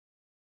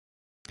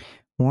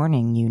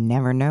Warning, you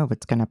never know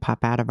what's going to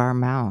pop out of our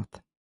mouth.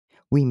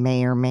 We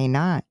may or may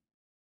not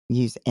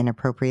use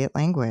inappropriate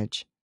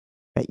language,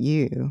 but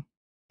you,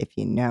 if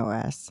you know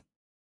us,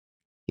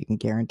 you can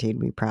guarantee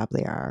we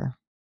probably are.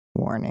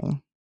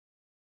 Warning.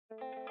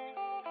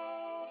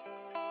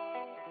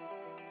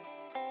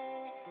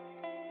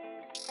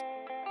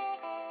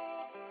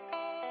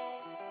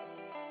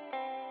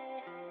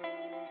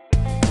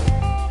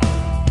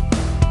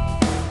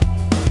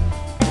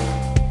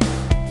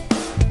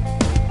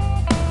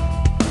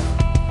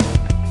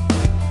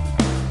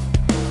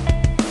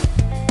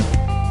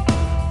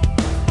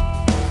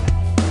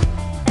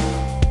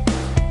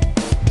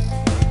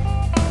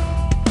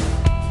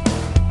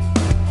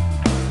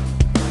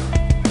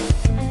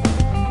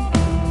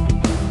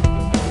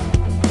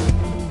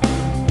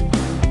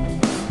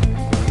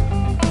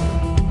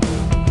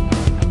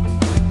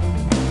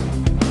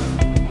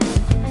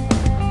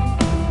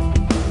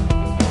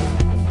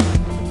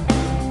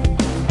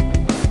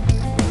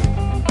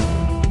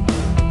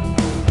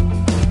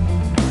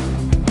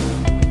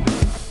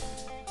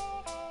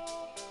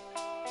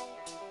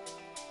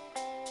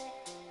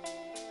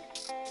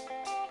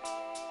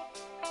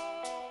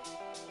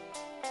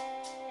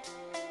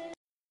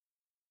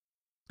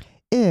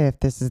 If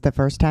this is the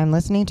first time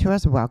listening to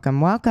us,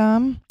 welcome.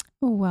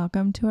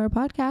 Welcome to our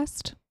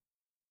podcast.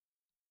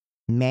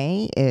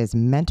 May is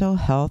Mental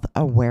Health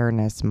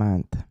Awareness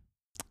Month.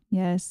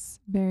 Yes,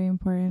 very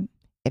important.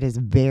 It is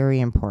very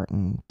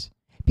important.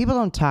 People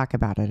don't talk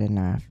about it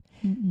enough.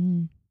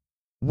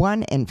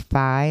 1 in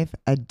 5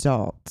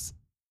 adults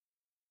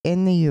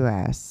in the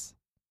U.S.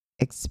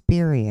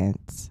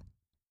 experience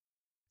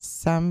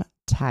some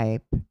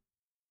type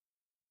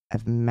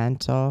of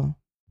mental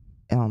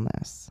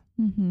illness.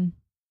 Mm-hmm.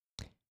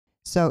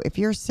 So if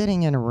you're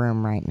sitting in a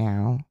room right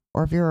now,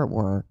 or if you're at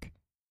work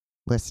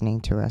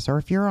listening to us, or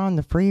if you're on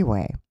the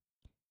freeway,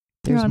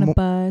 You're on a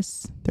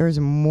bus. there's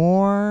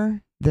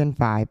more than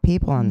 5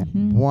 people on Mhm.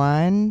 there.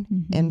 1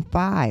 Mhm. in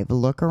 5.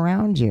 Look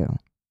around you.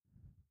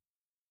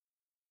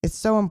 It's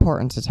so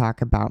important to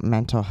talk about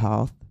mental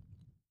health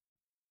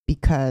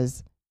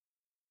because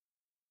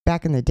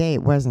back in the day,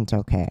 it wasn't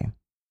okay.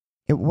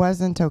 It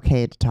wasn't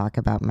okay to talk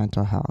about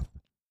mental health.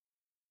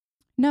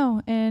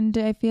 No, and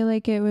I feel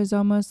like it was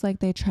almost like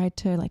they tried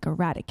to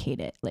eradicate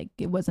it. Like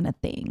it wasn't a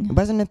thing. It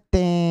wasn't a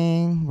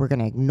thing. We're going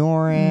to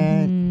ignore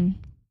it. Mhm.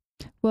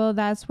 Well,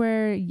 that's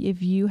where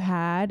if you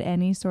had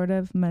any sort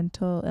of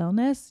mental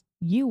illness,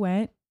 you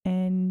went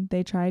and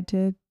they tried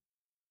to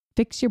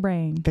fix your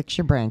brain. Fix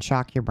your brain,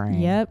 shock your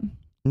brain. Yep.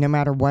 No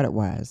matter what it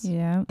was.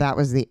 Yeah. That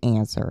was the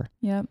answer.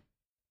 Yep.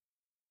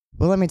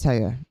 Well, let me tell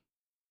you,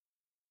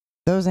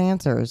 those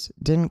answers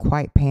didn't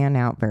quite pan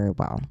out very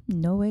well.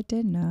 No, it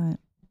did not.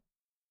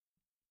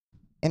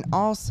 And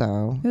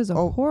also, It was a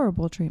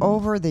horrible treatment.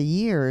 over the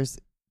years,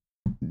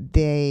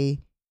 they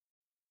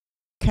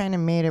kind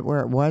of made it where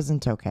it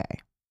wasn't okay.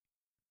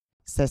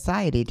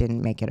 Society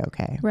didn't make it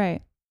okay.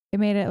 Right. It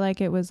made it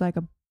like it was a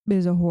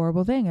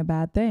horrible thing, a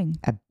bad thing.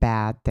 A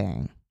bad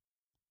thing.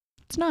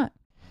 It's not.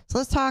 So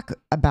let's talk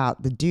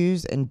about the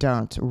do's and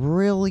don'ts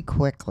really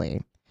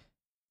quickly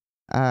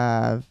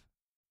of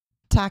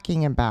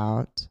talking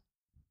about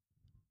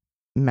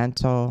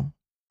mental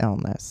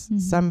illness. Mhm.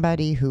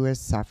 Somebody who is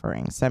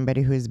suffering,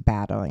 somebody who is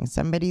battling,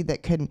 somebody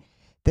that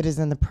is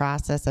in the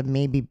process of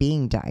maybe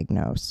being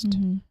diagnosed.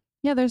 Mm-hmm.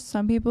 Yeah, there's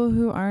some people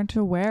who aren't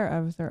aware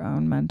of their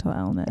own mental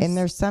illness. And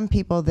there's some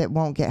people that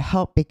won't get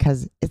help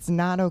because it's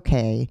not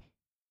okay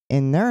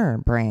in their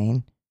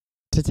brain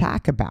to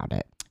talk about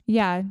it.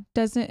 Yeah,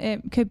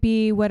 it could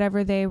be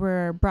whatever they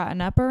were brought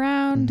up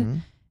around,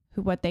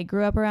 Mhm. what they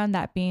grew up around,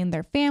 that being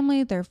their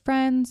family, their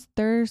friends,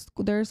 their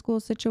school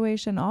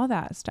situation, all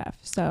that stuff.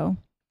 So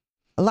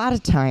A lot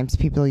of times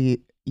people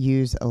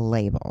use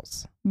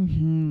labels.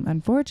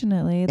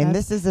 unfortunately, And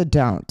this is a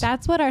don't.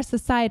 That's what our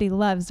society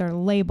loves, are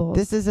labels.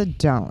 This is a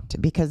don't,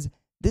 because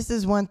this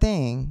is one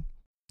thing.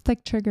 It's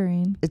like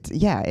triggering.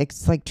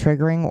 It's like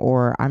triggering,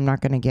 or I'm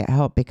not going to get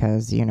help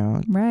because,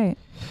 Right.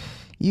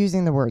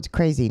 using the words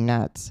crazy,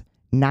 nuts,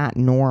 not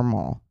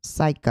normal,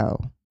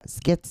 psycho,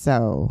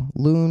 schizo,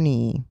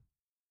 loony.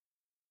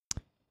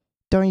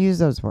 Don't use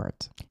those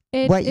words.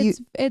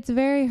 It's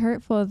very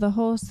hurtful. The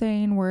whole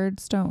saying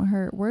words don't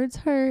hurt. Words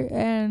hurt,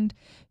 and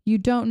you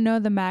don't know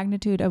the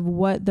magnitude of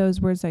what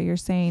those words that you're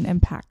saying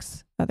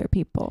impacts other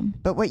people.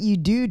 But what you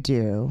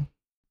do,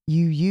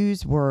 you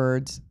use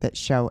words that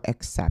show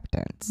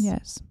acceptance.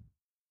 Yes.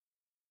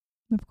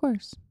 Of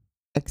course.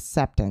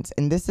 Acceptance.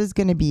 And this is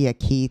going to be a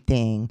key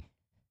thing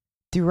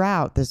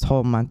throughout this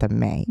whole month of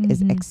May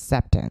is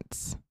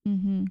acceptance.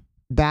 Mm-hmm.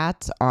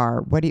 That's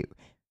our,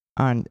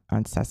 on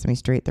Sesame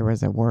Street, there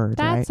was a word,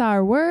 That's right?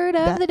 our word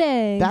of the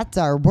day. That's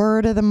our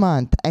word of the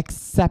month,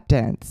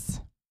 acceptance.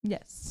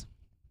 Yes.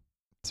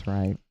 That's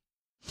right.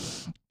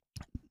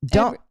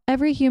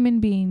 Every human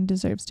being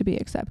deserves to be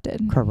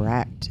accepted.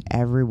 Correct.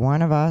 Every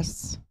one of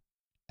us.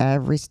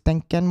 Every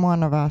stinking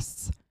one of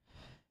us.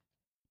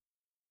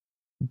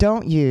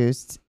 Don't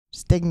use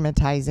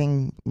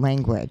stigmatizing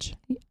language.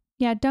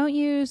 Yeah, don't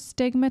use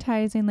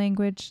stigmatizing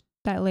language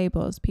that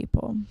labels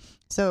people.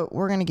 So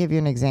we're going to give you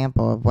an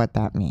example of what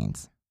that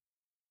means.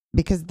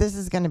 Because this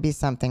is going to be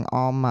something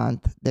all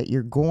month that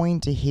you're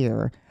going to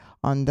hear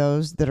on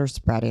those that are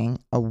spreading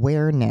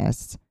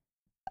awareness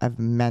of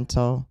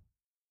mental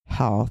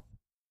health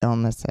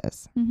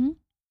illnesses. Mm-hmm.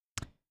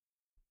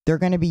 They're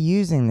going to be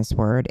using this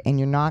word and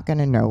you're not going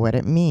to know what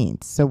it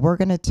means. So we're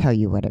going to tell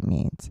you what it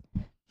means.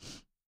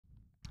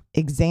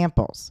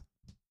 Examples.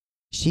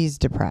 She's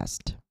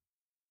depressed.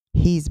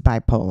 He's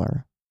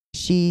bipolar.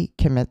 She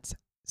commits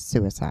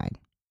suicide.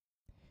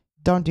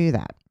 Don't do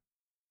that.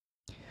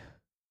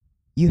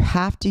 You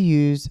have to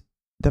use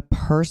the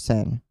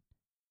person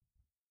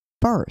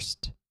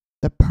first.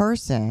 The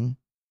person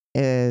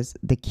is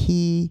the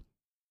key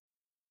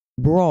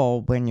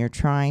role when you're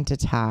trying to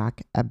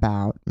talk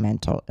about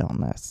mental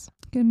illness.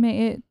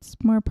 It's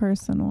more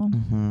personal.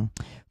 Mm-hmm.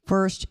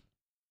 First,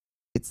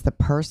 it's the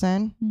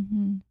person,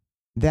 Mm-hmm.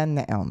 then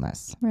the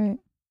illness. Right.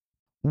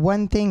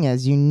 One thing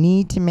is you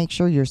need to make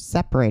sure you're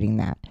separating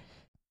that.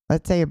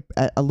 Let's say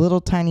a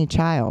little tiny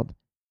child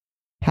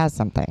has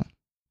something.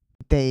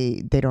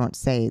 They don't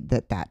say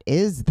that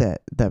is the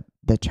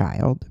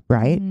child,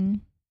 right? Mm-hmm.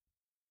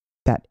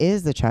 That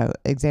is the child.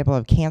 Example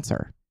of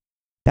cancer.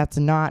 That's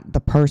not the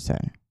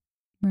person.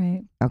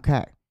 Right.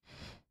 Okay.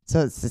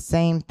 So it's the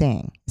same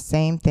thing.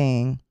 Same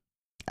thing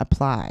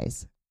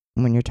applies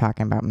when you're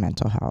talking about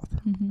mental health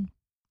Mm-hmm.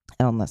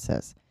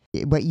 illnesses.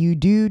 What you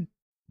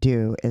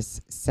do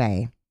is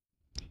say,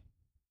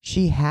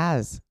 she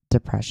has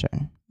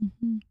depression.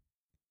 Mm-hmm.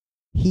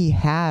 He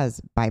has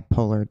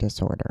bipolar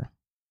disorder.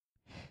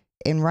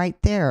 And right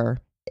there,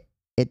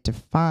 it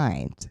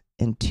defines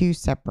in two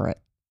separate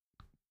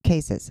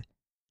cases,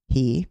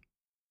 he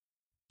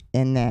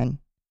and then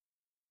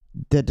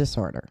the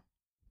disorder.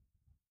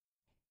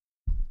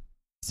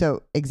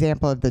 So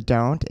example of the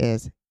don't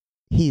is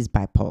he's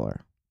bipolar.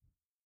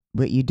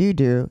 What you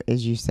do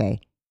is you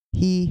say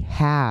he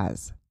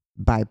has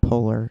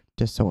bipolar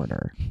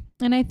disorder.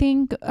 And I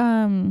think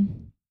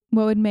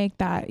what would make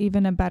that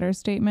even a better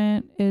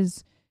statement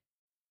is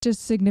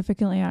just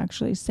significantly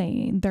actually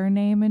saying their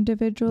name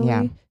individually.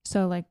 Yeah.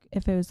 So like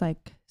if it was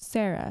like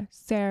Sarah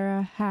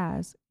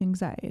has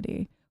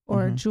anxiety,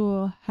 or Mhm.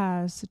 Jewel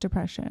has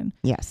depression.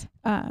 Yes.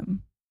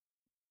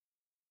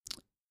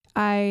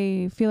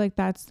 I feel like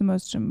that's the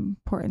most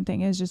important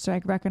thing, is just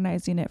like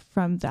recognizing it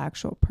from the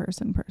actual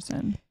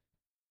person.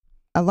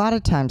 A lot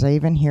of times I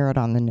even hear it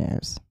on the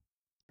news.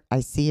 I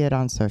see it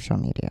on social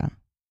media.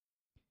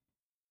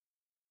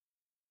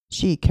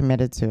 She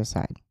committed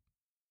suicide.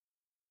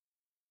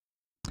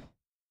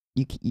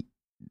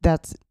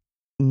 That's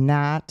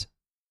not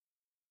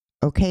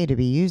okay to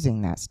be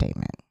using that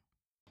statement.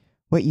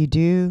 What you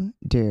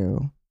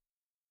do,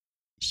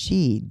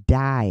 she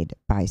died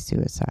by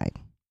suicide.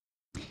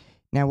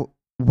 Now,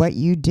 what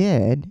you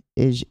did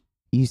is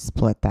you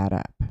split that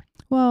up.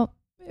 Well,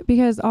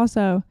 because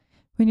also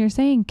when you're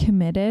saying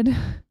committed,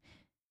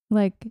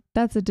 like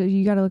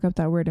you got to look up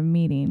that word of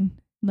meaning,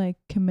 like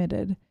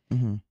committed.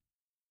 Mm-hmm.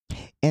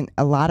 And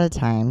a lot of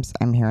times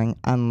I'm hearing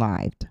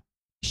unlived.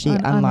 She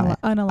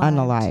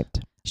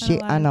unalived. She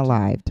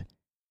unalived.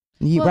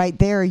 You, right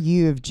there,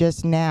 you've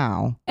just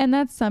now. And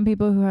that's some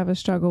people who have a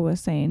struggle with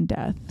saying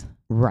death.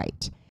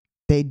 Right.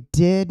 They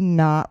did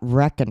not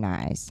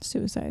recognize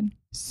suicide.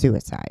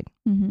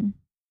 Mm-hmm.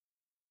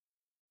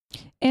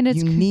 And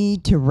you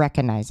need to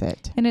recognize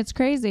it. And it's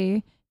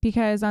crazy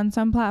because on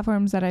some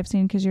platforms that I've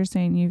seen, because you're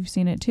saying you've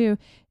seen it too,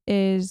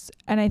 and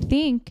I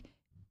think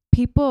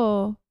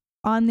people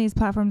on these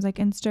platforms like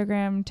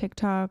Instagram,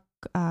 TikTok,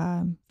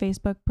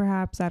 Facebook,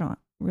 perhaps, I don't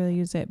really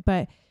use it,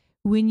 but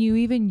when you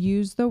even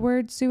use the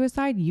word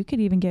suicide, you could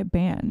even get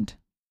banned.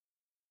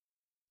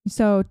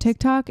 So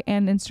TikTok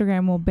and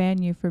Instagram will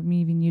ban you from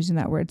even using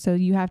that word. So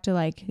you have to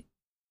like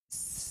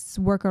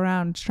work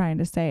around trying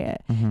to say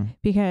it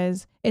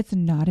because it's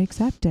not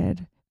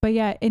accepted. But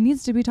yeah, it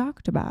needs to be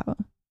talked about.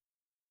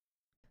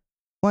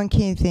 One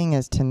key thing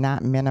is to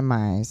not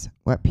minimize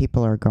what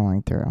people are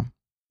going through.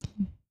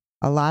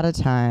 A lot of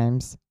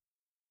times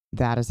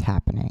that is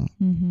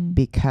happening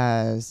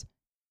because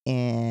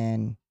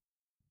in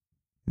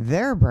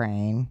their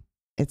brain,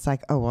 it's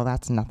like, oh, well,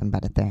 that's nothing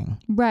but a thing.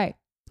 Right.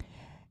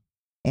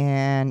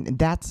 And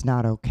that's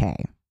not okay.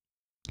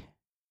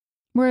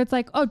 Where it's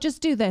like, oh,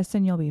 just do this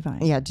and you'll be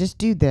fine. Yeah, just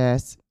do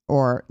this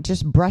or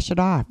just brush it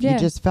off. Yeah. You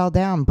just fell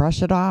down,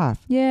 brush it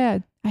off. Yeah,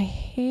 I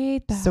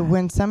hate that. So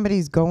when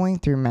somebody's going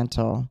through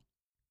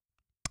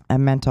a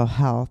mental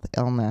health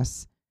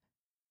illness,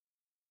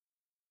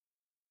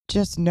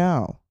 just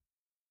know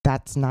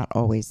that's not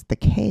always the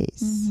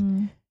case.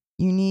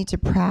 You need to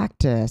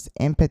practice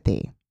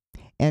empathy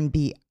and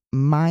be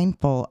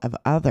mindful of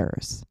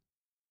others.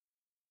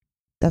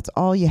 That's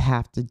all you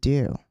have to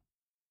do.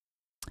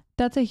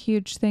 That's a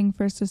huge thing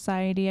for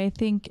society, I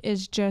think,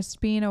 is just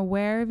being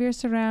aware of your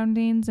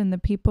surroundings and the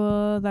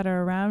people that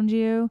are around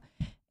you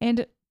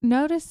and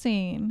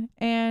noticing.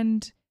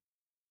 And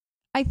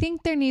I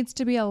think there needs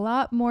to be a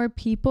lot more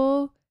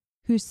people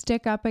who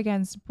stick up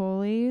against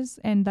bullies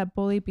and that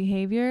bully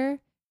behavior,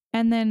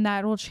 and then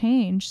that will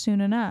change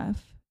soon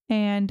enough.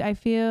 And I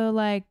feel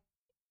like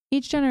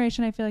each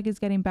generation I feel like is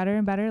getting better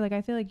and better. Like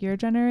I feel like your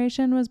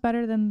generation was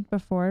better than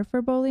before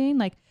for bullying.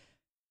 Like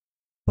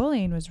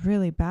bullying was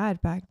really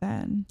bad back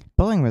then.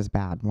 Bullying was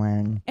bad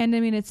when. And I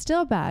mean, it's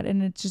still bad,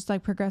 and it's just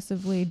like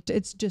progressively,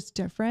 it's just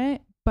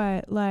different.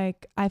 But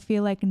like, I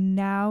feel like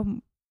now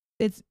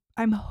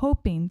I'm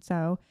hoping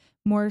so,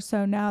 more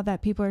so now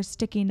that people are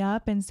sticking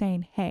up and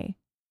saying, hey,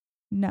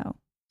 no,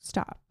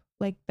 stop.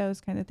 Like those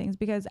kind of things,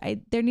 because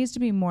there needs to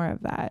be more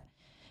of that.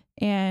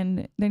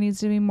 And there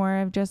needs to be more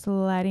of just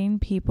letting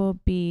people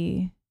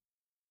be,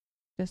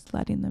 just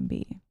letting them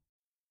be.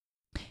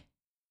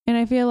 And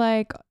I feel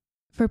like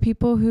for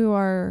people who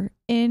are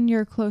in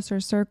your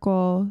closer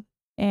circle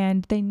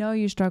and they know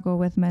you struggle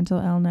with mental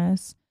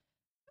illness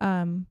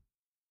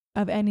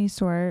of any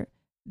sort,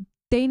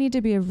 they need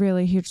to be a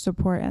really huge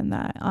support in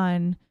that,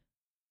 on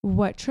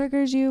what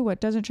triggers you, what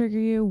doesn't trigger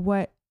you,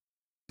 what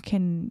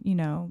can,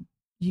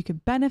 you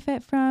could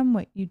benefit from,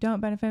 what you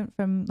don't benefit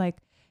from. Like,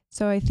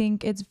 so I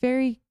think it's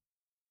very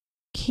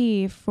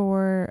key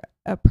for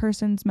a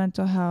person's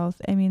mental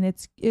health. I mean,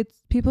 it's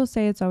people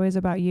say it's always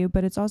about you,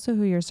 but it's also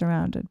who you're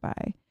surrounded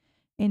by,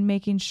 and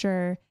making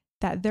sure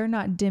that they're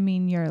not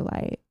dimming your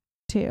light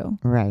too.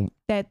 Right.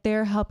 That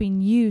they're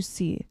helping you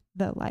see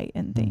the light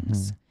in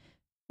things.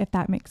 If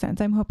that makes sense.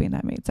 I'm hoping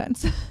that made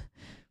sense.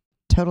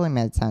 Totally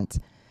made sense.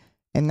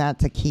 And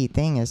that's a key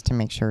thing, is to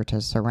make sure to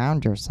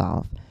surround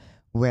yourself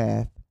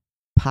with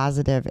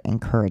positive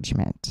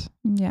encouragement.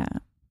 Yeah.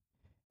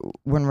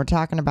 When we're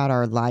talking about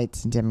our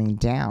lights dimming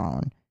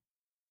down,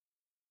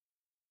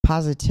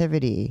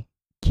 positivity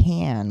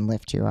can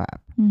lift you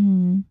up.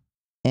 Mm-hmm.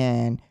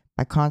 And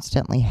by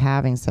constantly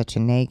having such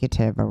a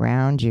negative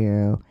around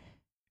you,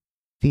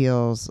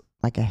 feels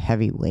like a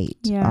heavy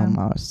weight,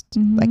 almost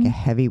like a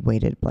heavy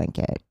weighted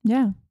blanket.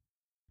 Yeah.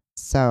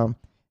 So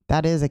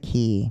that is a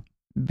key,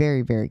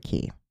 very, very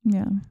key.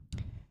 Yeah.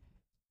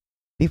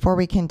 Before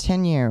we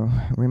continue,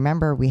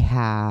 remember we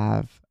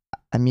have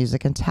a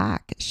Music and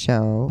Talk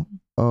show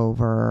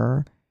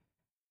over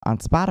on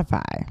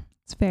Spotify.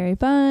 It's very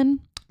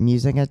fun.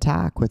 Music and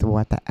Talk with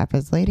What the F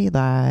is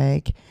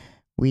Ladylike.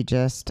 We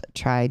just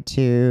tried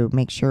to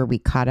make sure we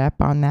caught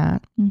up on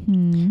that.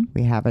 Mm-hmm.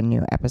 We have a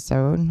new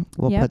episode.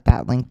 We'll put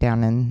that link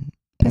down in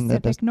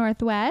Pacific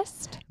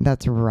Northwest.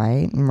 That's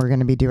right. And we're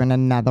going to be doing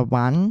another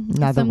one.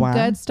 Some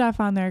good stuff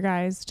on there,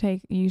 guys.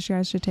 You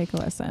guys should take a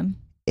listen.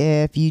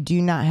 If you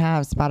do not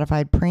have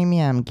Spotify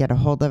Premium, get a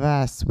hold of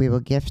us. We will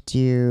gift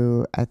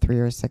you a 3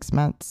 or 6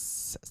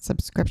 months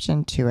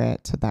subscription to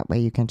it, so that way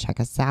you can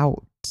check us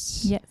out.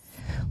 Yes.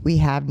 We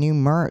have new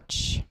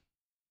merch.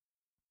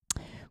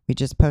 We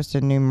just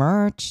posted new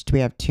merch. We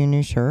have 2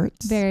 new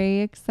shirts.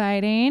 Very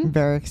exciting.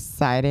 Very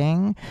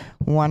exciting.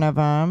 One of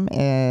them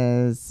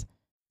is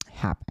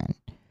Happen.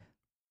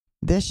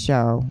 This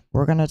show,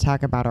 we're going to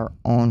talk about our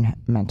own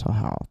mental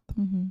health.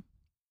 Mm-hmm.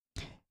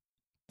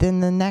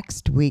 Then the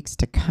next weeks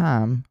to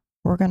come,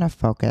 we're going to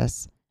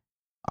focus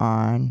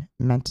on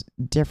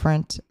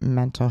different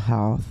mental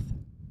health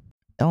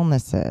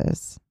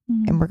illnesses.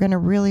 Mm-hmm. And we're going to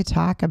really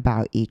talk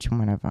about each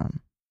one of them.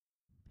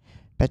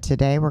 But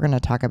today we're going to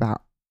talk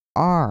about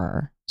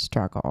our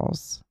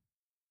struggles,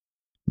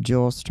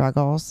 Jewel's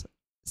struggles,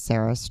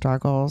 Sarah's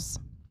struggles.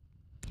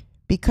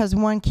 Because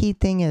one key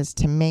thing is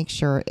to make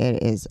sure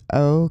it is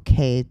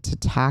okay to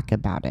talk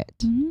about it.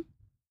 Mm-hmm.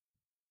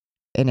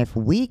 And if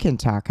we can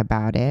talk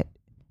about it,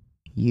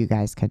 you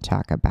guys can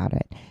talk about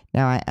it.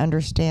 Now, I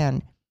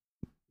understand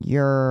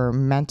your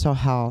mental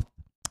health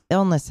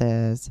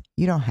illnesses,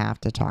 you don't have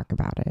to talk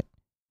about it.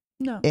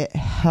 No. It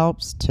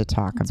helps to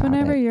talk about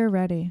whenever it. you're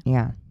ready.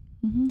 Yeah.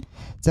 Mm-hmm.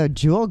 So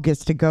Jewel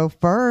gets to go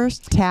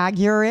first. Tag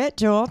you're it,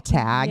 Jewel.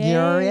 Tag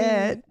you're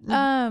it.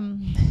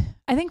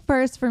 I think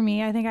first for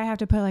me, I think I have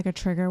to put like a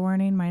trigger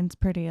warning. Mine's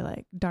pretty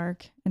like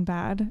dark and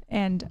bad,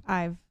 and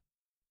I've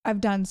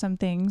done some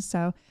things.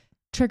 So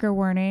trigger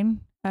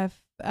warning. If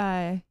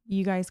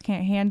you guys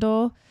can't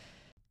handle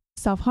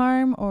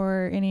self-harm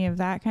or any of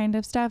that kind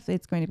of stuff,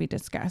 it's going to be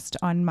discussed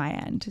on my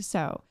end.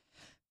 So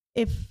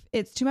if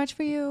it's too much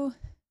for you,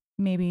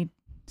 maybe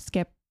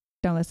skip,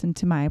 don't listen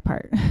to my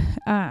part.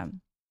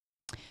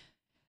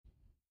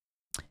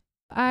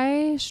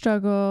 I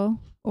struggle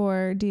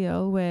or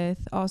deal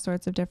with all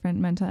sorts of different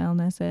mental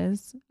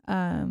illnesses,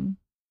 and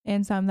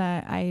some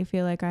that I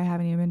feel like I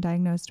haven't even been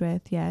diagnosed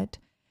with yet.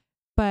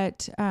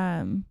 But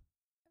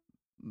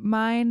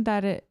mine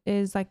that it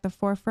is like the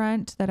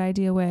forefront that I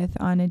deal with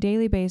on a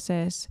daily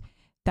basis,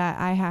 that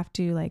I have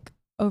to like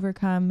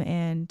overcome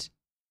and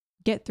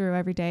get through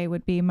every day,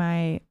 would be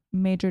my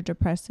major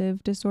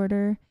depressive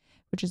disorder,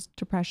 which is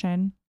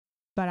depression.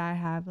 But I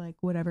have like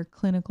whatever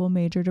clinical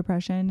major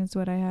depression is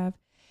what I have.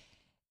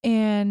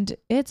 And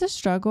it's a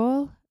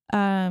struggle.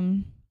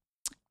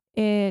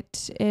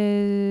 It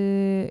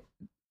is,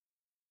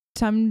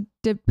 some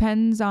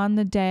depends on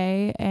the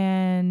day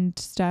and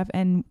stuff,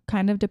 and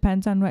kind of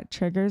depends on what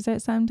triggers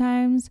it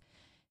sometimes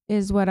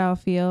is what I'll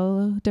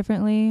feel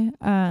differently.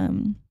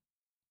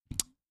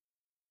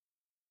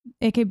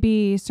 It could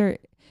be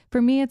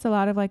for me, it's a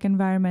lot of like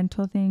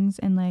environmental things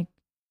and like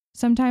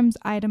sometimes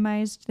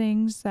itemized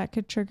things that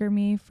could trigger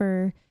me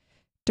for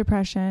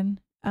depression.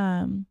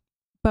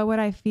 But what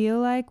I feel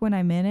like when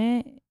I'm in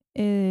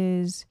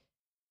it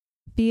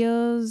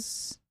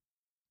feels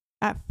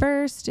at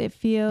first, it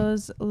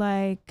feels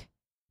like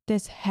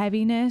this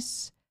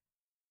heaviness,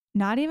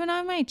 not even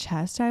on my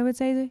chest, I would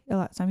say.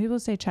 Some people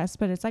say chest,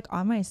 but it's like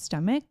on my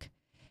stomach.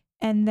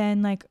 And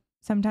then like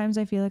sometimes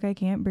I feel like I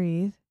can't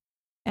breathe.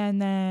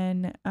 And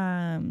then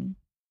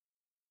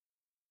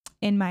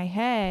in my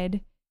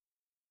head,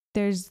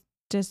 there's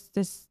just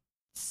this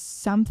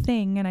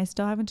something, and I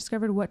still haven't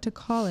discovered what to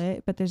call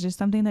it, but there's just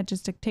something that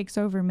just takes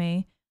over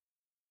me.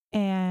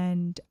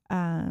 And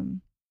I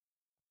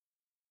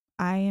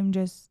am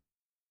just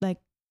like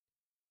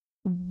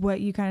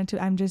what you kind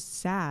of I'm just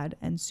sad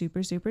and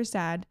super, super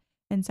sad.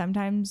 And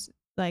sometimes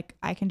like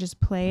I can just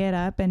play it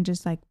up and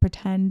just like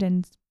pretend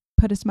and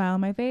put a smile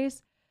on my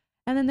face.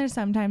 And then there's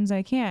sometimes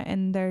I can't.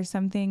 And there's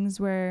some things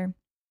where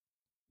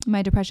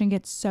my depression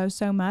gets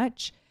so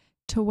much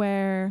to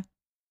where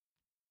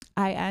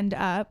I end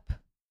up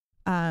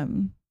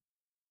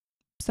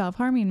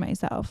self-harming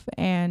myself.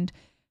 And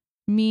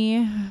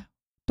me,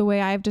 the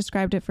way I've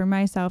described it for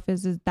myself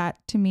is that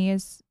to me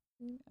is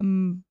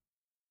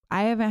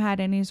I haven't had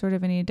any sort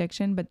of any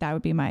addiction, but that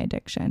would be my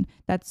addiction.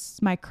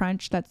 That's my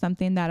crunch. That's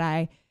something that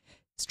I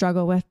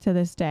struggle with to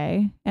this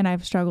day, and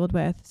I've struggled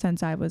with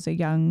since I was a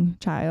young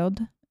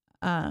child.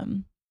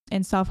 And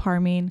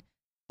self-harming,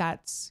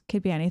 that's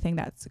could be anything.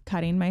 That's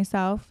cutting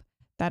myself.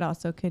 That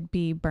also could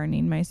be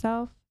burning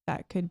myself.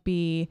 That could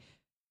be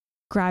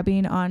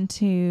grabbing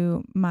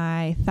onto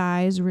my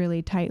thighs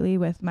really tightly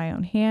with my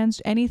own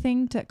hands.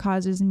 Anything that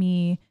causes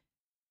me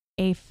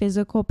a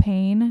physical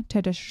pain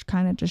to just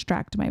kind of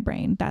distract my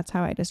brain. That's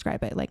how I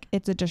describe it. Like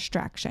it's a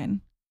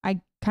distraction.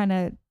 I kind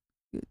of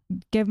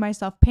give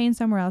myself pain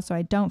somewhere else so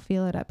I don't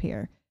feel it up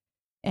here.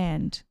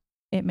 And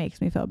it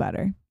makes me feel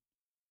better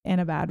in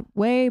a bad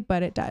way,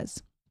 but it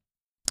does.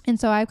 And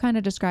so I've kind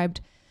of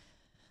described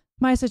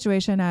my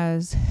situation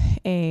as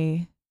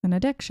an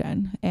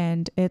addiction,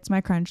 and it's my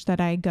crunch that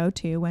I go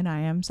to when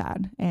I am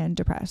sad and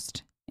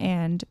depressed.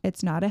 And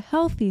it's not a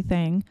healthy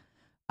thing,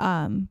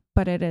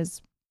 but it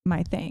is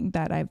my thing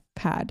that I've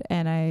had.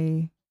 And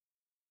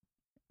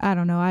I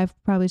don't know, I've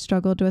probably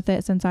struggled with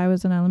it since I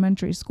was in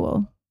elementary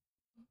school.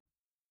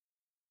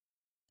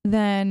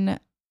 Then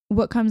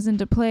what comes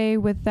into play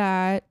with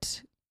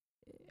that,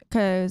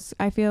 because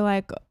I feel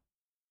like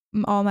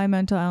all my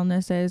mental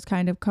illnesses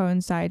kind of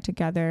coincide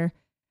together.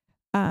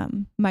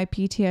 My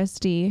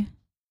PTSD.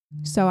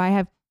 So I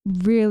have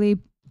really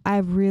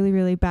bad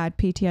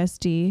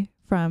PTSD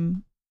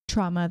from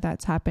trauma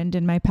that's happened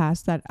in my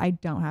past that I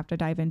don't have to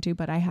dive into,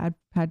 but I had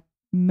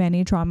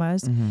many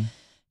traumas. Mm-hmm.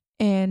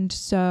 And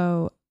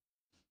so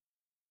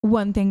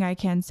one thing I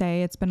can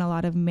say, it's been a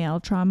lot of male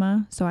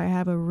trauma. So I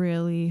have a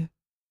really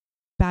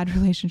bad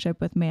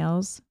relationship with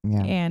males.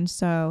 Yeah. And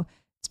so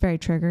it's very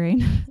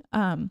triggering.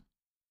 And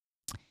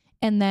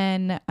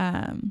then,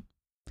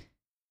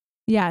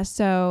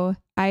 so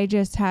I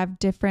just have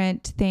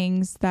different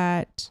things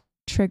that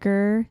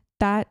trigger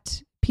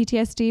that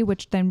PTSD,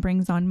 which then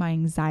brings on my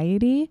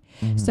anxiety.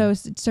 Mm-hmm. So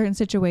certain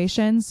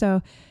situations.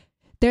 So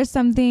there's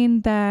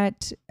something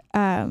that,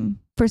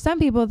 for some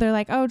people, they're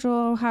like, oh,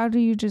 Joel, how do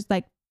you just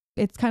like,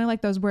 it's kind of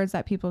like those words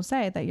that people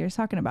say that you're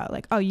talking about.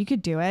 Like, oh, you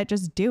could do it.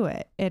 Just do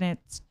it. And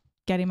it's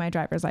getting my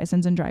driver's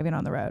license and driving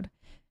on the road.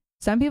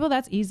 Some people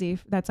that's easy.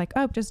 That's like,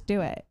 oh, just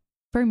do it.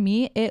 For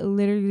me, it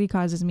literally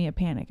causes me a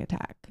panic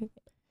attack.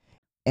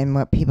 And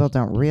what people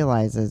don't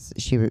realize is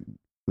she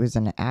was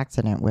in an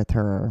accident with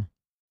her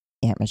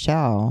Aunt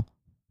Michelle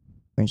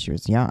when she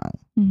was young.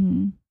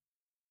 Mm-hmm.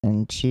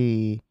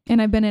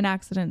 And I've been in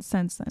accidents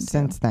since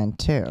then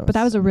too. But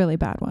that was a really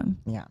bad one.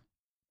 Yeah,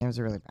 it was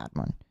a really bad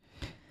one.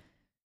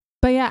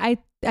 But yeah,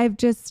 I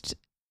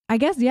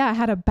guess I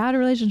had a bad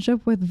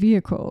relationship with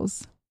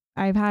vehicles.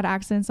 I've had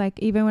accidents, like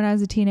even when I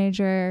was a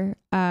teenager,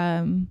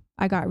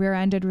 I got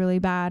rear-ended really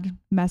bad,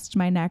 messed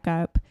my neck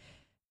up.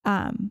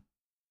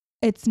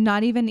 It's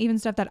not even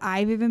stuff that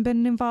I've even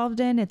been involved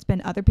in. It's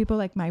been other people,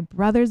 like my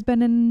brother's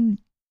been in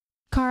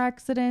car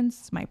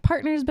accidents. My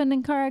partner's been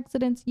in car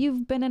accidents.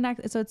 You've been in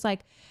accidents. So it's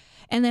like,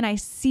 and then I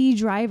see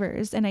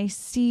drivers and I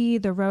see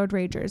the road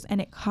ragers,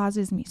 and it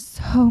causes me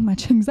so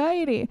much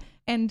anxiety.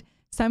 And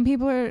some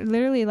people are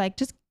literally like,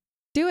 just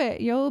do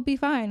it. You'll be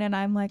fine. And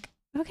I'm like,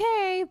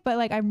 okay, but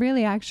like, I'm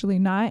really actually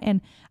not.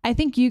 And I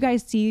think you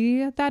guys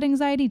see that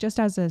anxiety just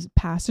as a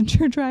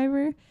passenger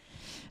driver.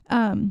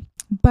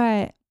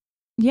 But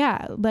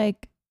yeah,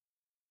 like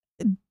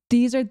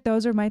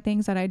those are my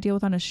things that I deal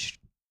with on a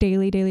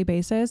daily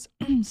basis.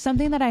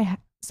 something that I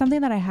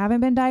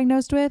haven't been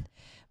diagnosed with,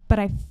 but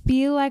I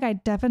feel like I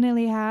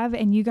definitely have,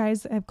 and you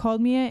guys have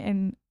called me it,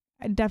 and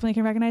I definitely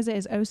can recognize it,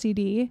 is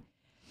OCD.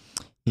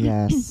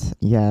 Yes,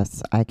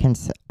 I can.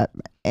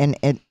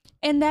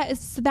 And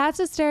that's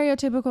a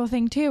stereotypical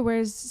thing too,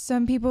 whereas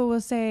some people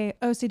will say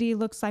OCD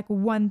looks like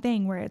one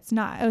thing, where it's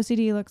not.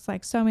 OCD looks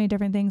like so many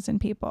different things in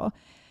people.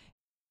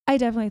 I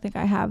definitely think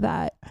I have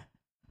that.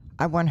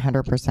 I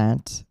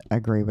 100%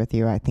 agree with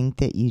you. I think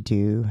that you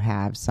do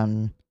have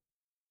some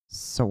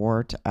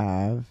sort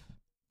of.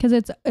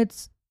 Because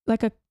it's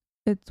like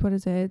it's what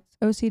is it? It's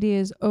OCD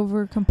is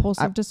over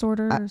compulsive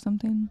disorder or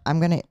something.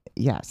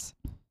 Yes.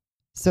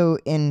 So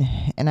and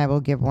I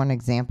will give one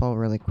example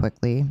really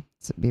quickly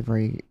before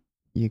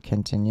you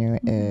continue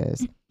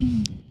is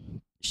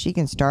she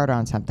can start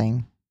on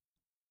something,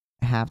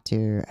 have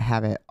to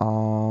have it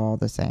all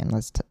the same.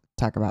 Let's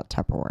talk about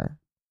Tupperware.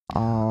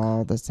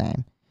 All the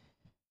same.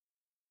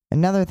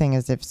 Another thing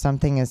is if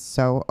something is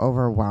so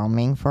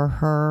overwhelming for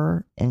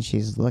her and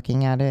she's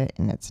looking at it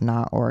and it's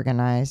not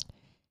organized,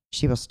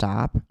 she will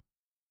stop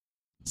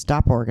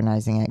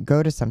organizing it,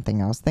 go to something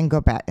else, then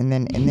go back, and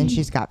then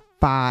she's got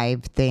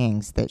 5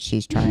 things that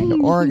she's trying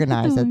to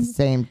organize at the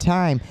same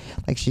time.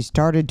 Like she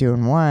started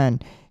doing one,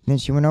 and then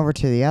she went over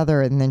to the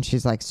other, and then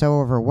she's like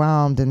so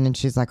overwhelmed, and then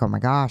she's like, oh my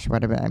gosh,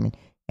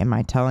 am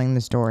I telling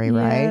the story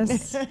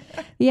Yes. right?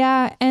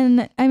 Yeah,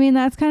 and I mean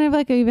that's kind of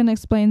like even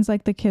explains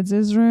like the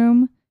kids'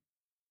 room.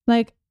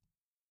 Like,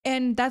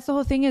 and that's the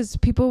whole thing is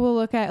people will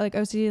look at like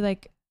OCD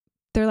like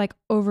they're like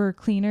over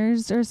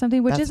cleaners or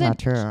something, which isn't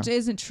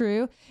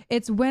true.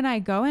 It's when I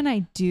go and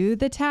I do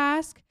the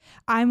task,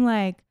 I'm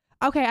like,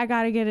 okay, I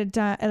gotta get it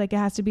done. Like it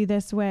has to be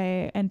this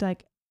way. And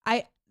like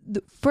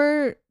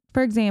for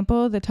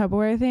example, the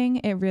Tupperware thing,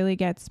 it really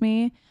gets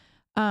me,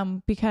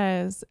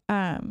 because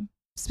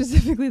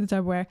specifically the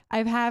Tupperware,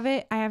 I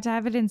have to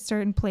have it in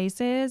certain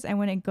places, and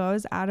when it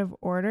goes out of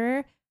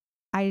order,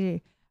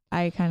 I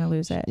kind of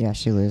lose it. Yeah,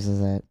 she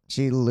loses it.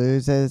 She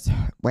loses.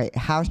 Wait,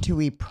 how do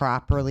we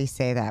properly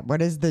say that?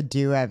 What is the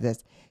do of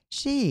this?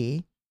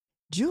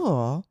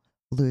 Jewel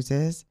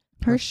loses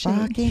her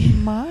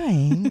fucking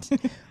mind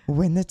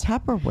when the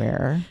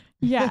Tupperware.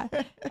 Yeah.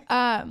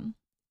 And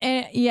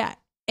yeah.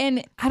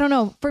 And I don't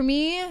know, for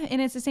me, and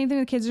it's the same thing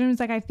with kids' rooms.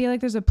 Like I feel like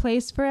there's a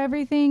place for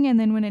everything. And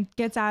then when it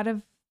gets out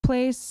of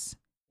place,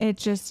 it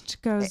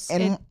just goes,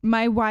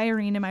 my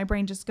wiring in my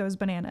brain just goes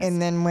bananas.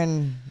 And then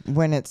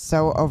when it's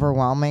so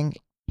overwhelming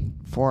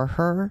for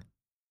her,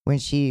 when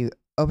she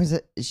opens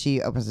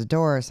the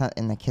door or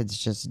something, and the kids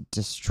just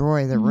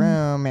destroy the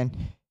room, and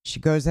she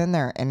goes in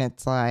there, and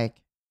it's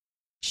like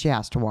she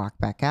has to walk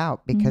back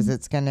out because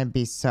it's going to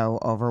be so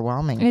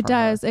overwhelming. It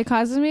does. It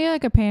causes me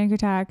like a panic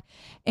attack.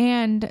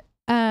 And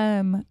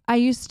I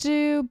used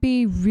to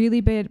be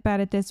really bad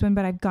at this one,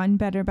 but I've gotten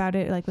better about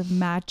it, like with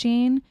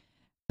matching.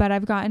 But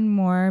I've gotten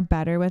more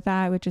better with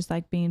that, which is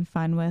like being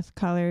fun with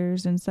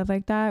colors and stuff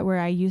like that, where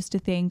I used to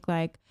think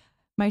like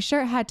my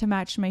shirt had to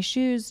match my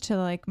shoes to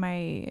like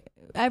my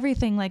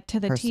everything, like to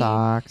the her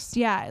socks.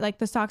 Yeah, like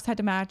the socks had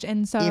to match.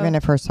 And so even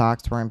if her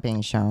socks weren't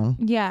being shown.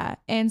 Yeah.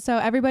 And so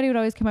everybody would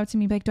always come up to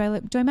me like, do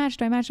I match?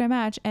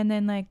 And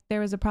then like there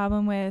was a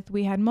problem with,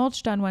 we had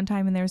mulch done one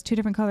time and there was 2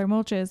 different color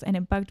mulches, and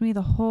it bugged me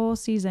the whole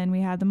season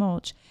we had the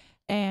mulch.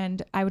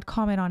 And I would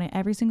comment on it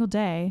every single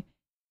day.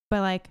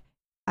 But like,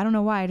 I don't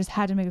know why. I just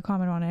had to make a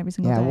comment on it every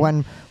single day.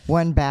 Yeah,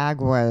 one bag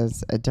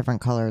was a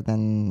different color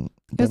than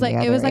it was like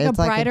a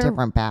brighter, a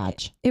different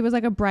batch. It was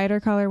like a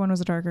brighter color, one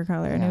was a darker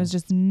color, and it was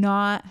just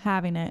not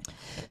having it.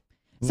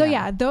 So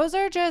yeah, those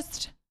are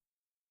just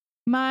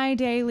my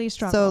daily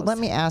struggles. So let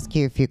me ask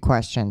you a few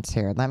questions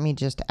here. Let me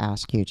just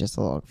ask you just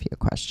a few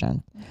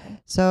questions.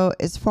 Okay. So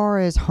as far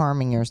as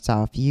harming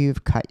yourself,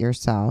 you've cut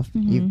yourself,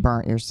 you've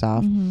burnt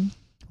yourself.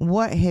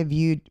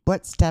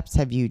 What steps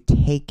have you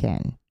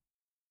taken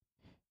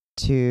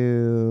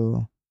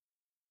to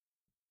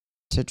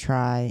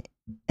try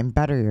and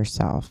better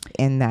yourself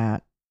in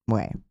that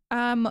way?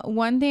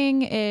 One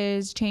thing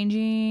is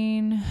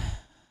changing,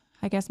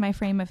 I guess, my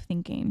frame of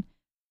thinking,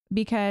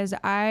 because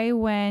I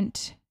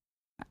went,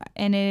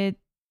 and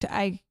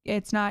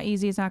it's not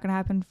easy. It's not going to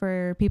happen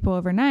for people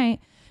overnight,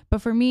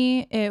 but for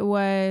me, it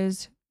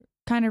was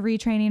kind of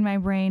retraining my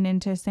brain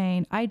into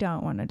saying, I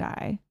don't want to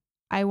die.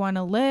 I want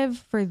to live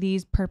for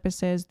these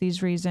purposes,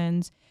 these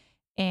reasons.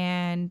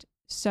 And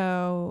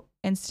so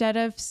instead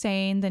of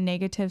saying the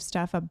negative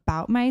stuff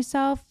about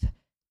myself,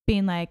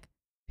 being like,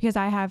 because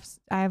I have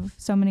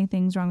so many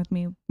things wrong with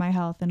me, my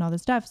health and all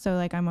this stuff. So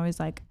like, I'm always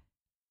like,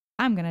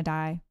 I'm going to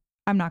die.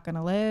 I'm not going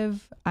to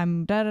live.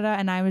 I'm da da da.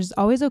 And I was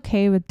always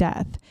okay with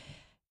death.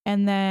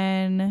 And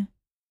then,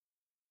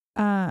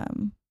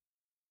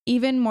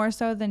 even more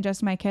so than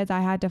just my kids,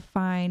 I had to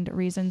find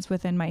reasons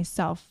within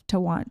myself to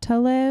want to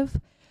live.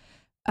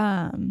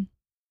 And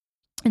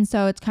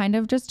so it's kind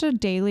of just a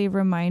daily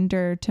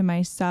reminder to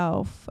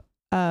myself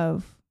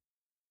of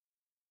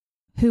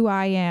who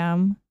I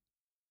am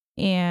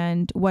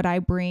and what I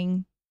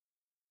bring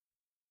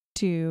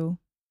to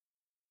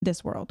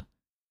this world.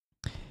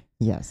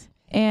 Yes.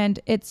 And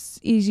it's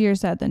easier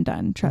said than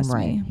done, trust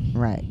me.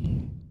 Right.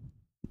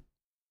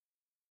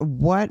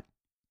 What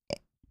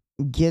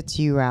gets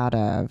you out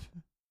of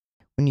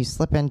when you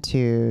slip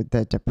into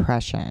the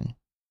depression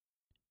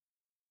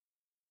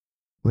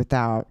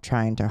without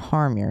trying to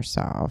harm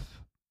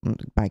yourself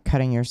by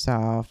cutting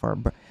yourself, or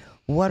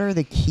what are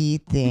the key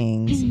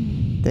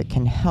things that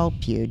can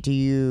help you? Do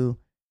you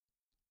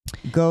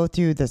go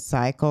through the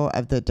cycle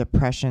of the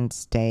depression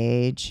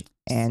stage,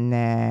 and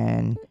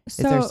then is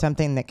there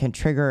something that can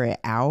trigger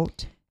it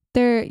out?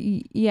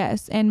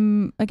 Yes.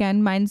 And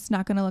again, mine's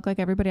not going to look like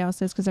everybody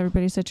else's because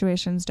everybody's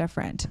situation is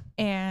different.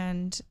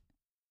 And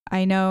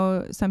I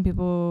know some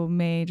people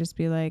may just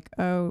be like,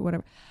 oh,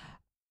 whatever.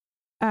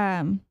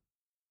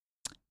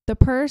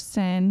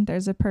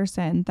 There's a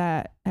person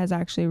that has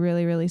actually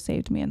really, really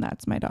saved me, and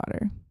that's my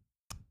daughter.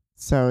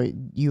 So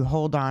you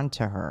hold on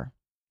to her,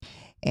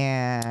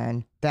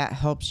 and that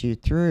helps you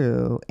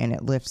through, and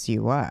it lifts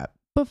you up.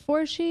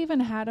 Before she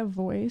even had a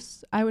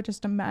voice, I would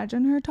just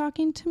imagine her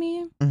talking to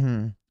me,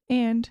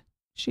 and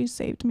she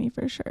saved me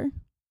for sure.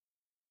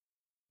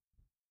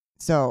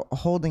 So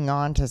holding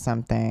on to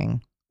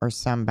something or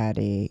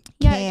somebody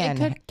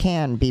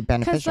can be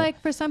beneficial. Because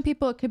like for some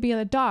people, it could be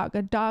a dog.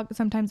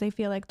 Sometimes they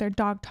feel like their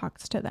dog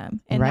talks to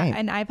them. And right.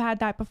 And I've had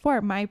that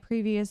before. My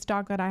previous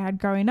dog that I had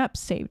growing up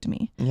saved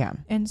me. Yeah.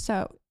 And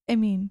so, I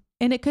mean,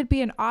 and it could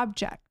be an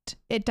object.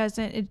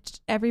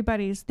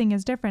 Everybody's thing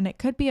is different. It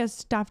could be a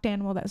stuffed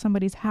animal that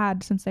somebody's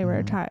had since they were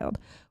a child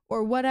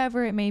or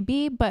whatever it may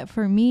be. But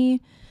for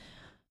me,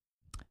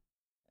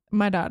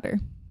 my daughter.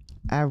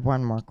 I have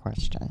one more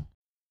question.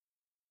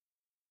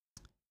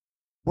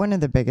 One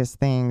of the biggest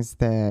things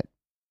that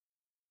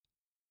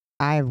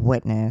I've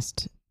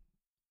witnessed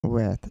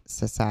with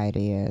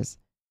society is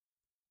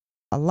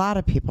a lot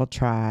of people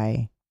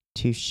try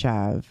to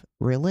shove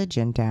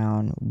religion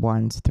down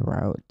one's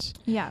throat.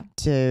 Yeah.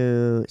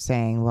 To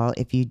saying, well,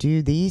 if you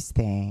do these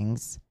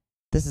things,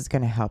 this is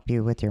going to help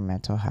you with your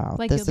mental health.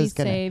 Like this you'll be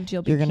saved,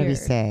 you're going to be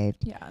saved.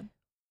 Yeah.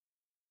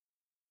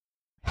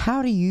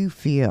 How do you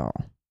feel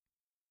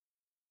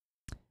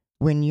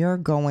when you're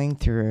going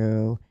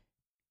through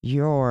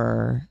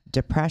your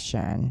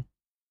depression?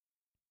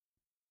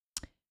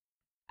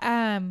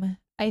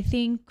 I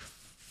think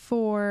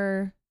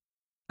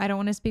I don't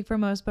want to speak for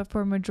most, but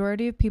for a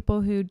majority of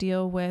people who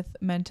deal with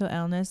mental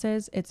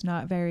illnesses, it's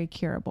not very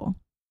curable.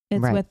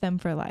 It's right. with them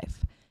for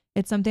life.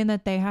 It's something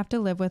that they have to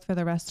live with for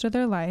the rest of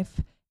their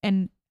life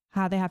and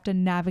how they have to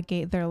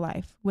navigate their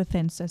life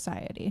within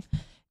society.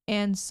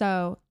 And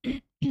so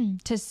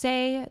to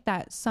say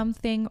that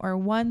something or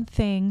one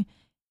thing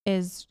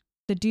is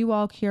the do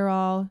all cure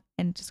all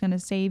and just going to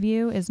save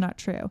you is not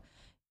true.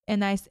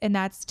 And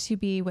that's to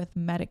be with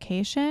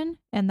medication.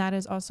 And that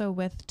is also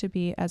with to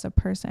be as a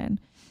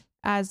person.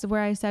 As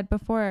where I said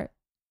before,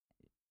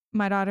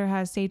 my daughter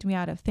has saved me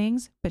out of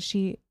things, but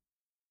she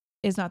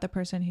is not the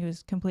person who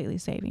is completely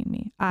saving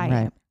me.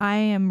 I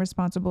am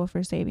responsible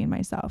for saving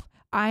myself.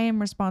 I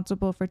am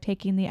responsible for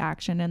taking the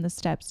action and the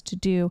steps to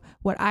do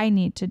what I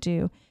need to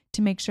do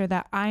to make sure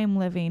that I am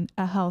living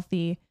a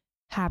healthy,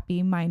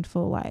 happy,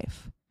 mindful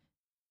life.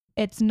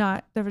 It's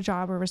not the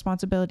job or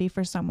responsibility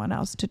for someone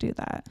else to do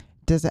that.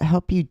 Does it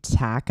help you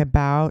talk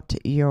about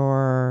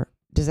your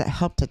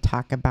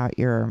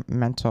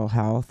mental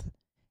health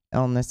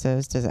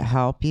illnesses? Does it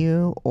help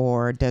you,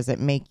 or does it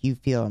make you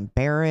feel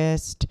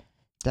embarrassed?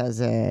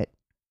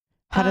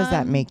 How does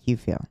that make you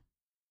feel?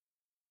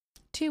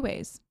 Two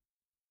ways.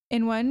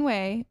 In one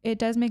way, it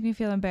does make me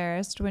feel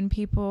embarrassed when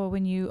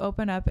you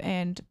open up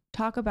and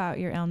talk about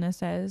your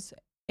illnesses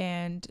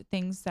and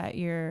things that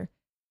you're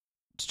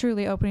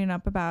truly opening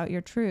up about, your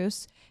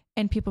truths,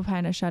 and people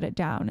kind of shut it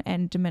down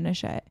and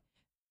diminish it.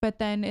 But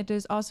then it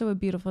is also a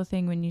beautiful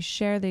thing when you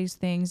share these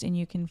things and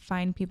you can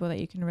find people that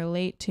you can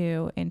relate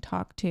to and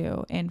talk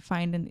to and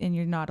and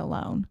you're not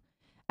alone.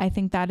 I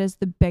think that is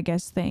the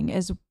biggest thing,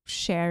 is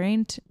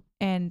sharing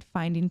and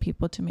finding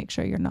people to make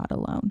sure you're not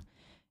alone.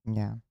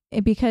 Yeah.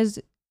 Because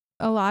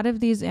a lot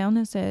of these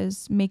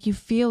illnesses make you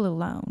feel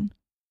alone.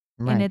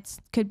 Right. And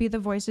could be the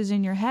voices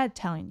in your head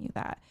telling you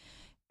that.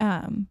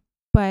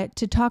 But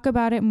to talk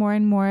about it more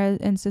and more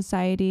in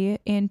society,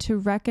 and to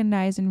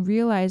recognize and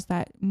realize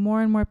that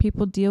more and more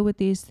people deal with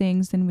these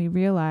things than we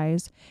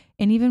realize,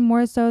 and even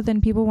more so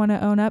than people want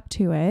to own up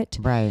to it.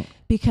 Right.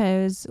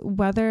 Because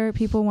whether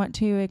people want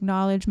to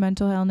acknowledge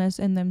mental illness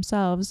in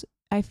themselves,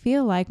 I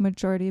feel like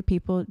majority of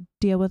people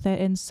deal with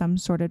it in some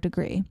sort of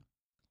degree.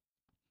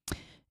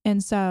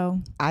 And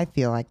so I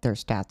feel like their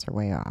stats are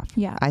way off.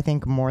 Yeah. I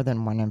think more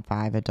than 1 in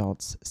 5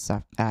 adults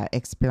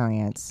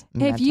experience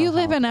mental health. If you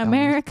live in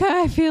America,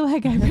 I feel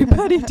like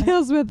everybody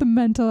deals with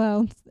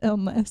mental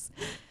illness.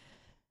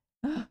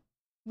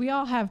 We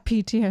all have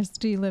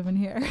PTSD living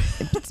here.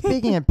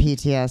 Speaking of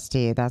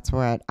PTSD, that's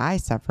what I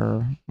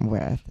suffer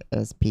with,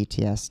 is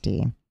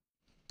PTSD.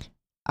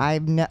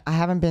 I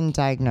haven't been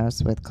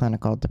diagnosed with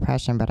clinical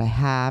depression, but I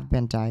have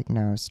been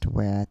diagnosed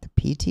with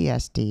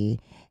PTSD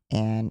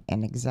and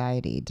an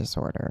anxiety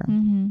disorder,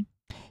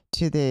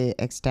 to the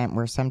extent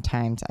where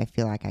sometimes I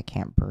feel like I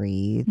can't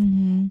breathe,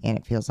 and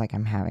it feels like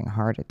I'm having a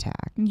heart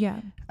attack.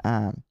 Yeah.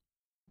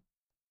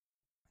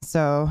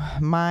 So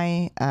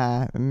my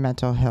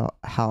mental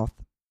health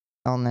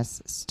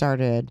illness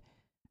started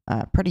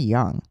pretty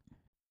young,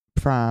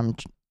 from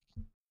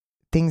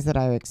things that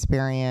I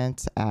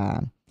experienced,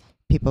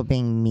 people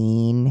being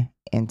mean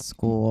in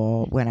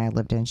school when I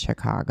lived in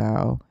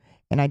Chicago.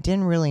 And I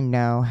didn't really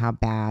know how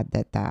bad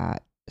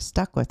that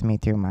stuck with me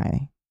through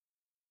my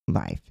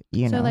life,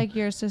 So like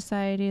your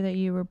society that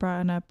you were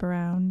brought up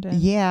around.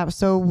 Yeah.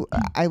 So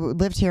I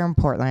lived here in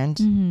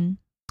Portland.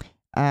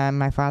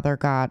 My father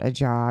got a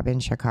job in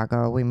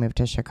Chicago. We moved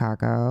to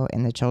Chicago,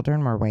 and the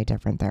children were way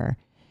different there.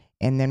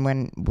 And then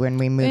when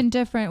we moved, in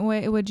different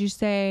way, would you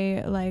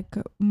say like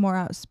more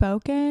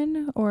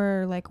outspoken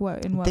or like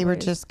what? In what they were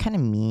ways? just kind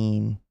of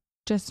mean.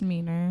 Just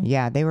meaner.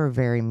 Yeah, they were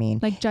very mean.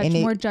 Like And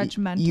more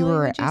judgmental. You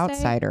were would an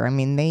outsider. I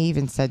mean, they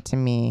even said to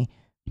me,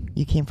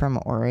 "You came from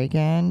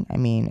Oregon. I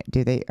mean,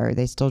 are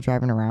they still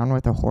driving around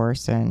with a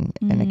horse and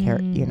a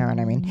carrot? You know what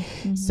I mean?"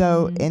 Mm-hmm.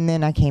 So, and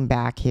then I came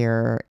back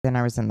here. Then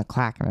I was in the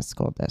Clackamas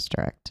School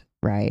District,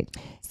 right?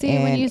 See,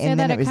 when you say and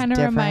that, then it it kind of was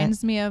different.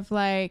 reminds me of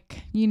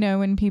like, you know,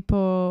 when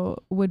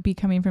people would be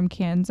coming from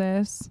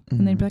Kansas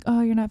and they'd be like,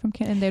 "Oh, you're not from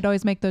Kansas," and they'd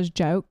always make those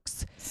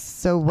jokes.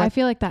 So what? I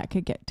feel like that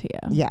could get to you.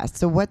 Yeah.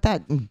 So what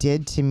that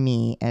did to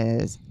me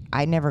is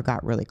I never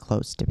got really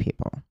close to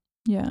people.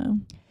 Yeah.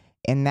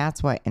 And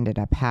that's what ended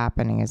up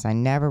happening is I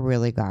never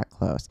really got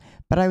close.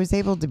 But I was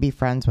able to be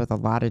friends with a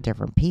lot of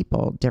different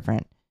people,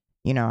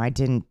 I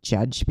didn't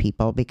judge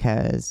people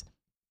because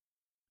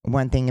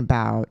one thing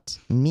about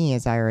me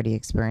is I already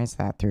experienced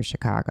that through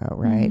Chicago,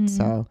 right? Mhm.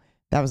 So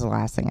that was the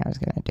last thing I was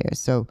going to do.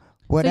 So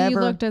whatever. So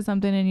you looked at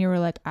something and you were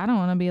like, I don't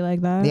want to be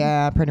like that.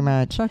 Yeah, pretty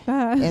much. Fuck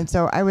that. And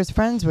so I was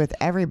friends with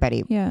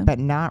everybody, Yeah. but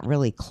not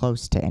really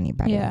close to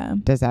anybody. Yeah.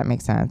 Does that make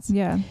sense?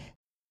 Yeah.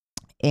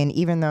 And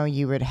even though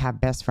you would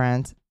have best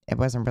friends, it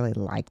wasn't really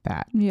like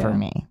that Yeah. for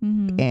me.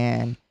 Mm-hmm.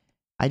 And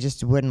I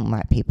just wouldn't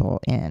let people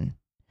in.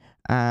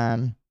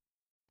 I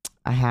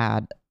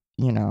had,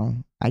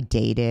 I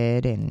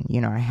dated and,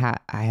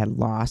 I'd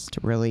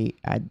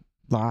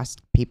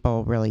lost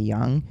people really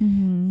young.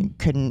 Mm-hmm.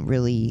 Couldn't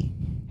really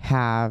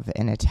have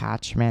an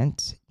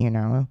attachment,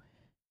 and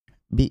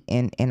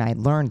I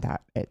learned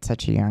that at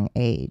such a young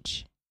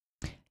age.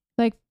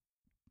 Like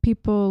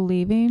people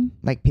leaving,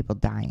 Like people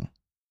dying.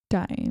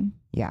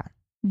 Yeah.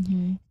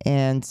 Mm-hmm.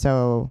 And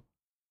so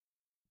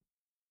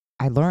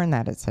I learned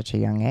that at such a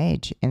young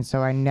age. And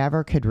so I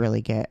never could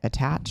really get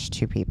attached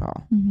to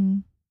people Mm-hmm.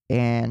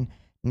 and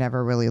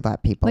never really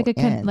let people Like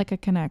in. like a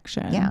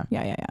connection. Yeah.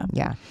 Yeah.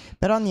 Yeah.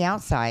 But on the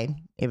outside,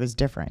 it was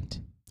different.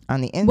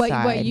 On the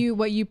inside.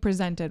 What you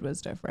presented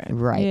was different.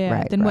 Right, Yeah.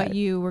 right, Than right. what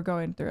you were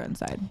going through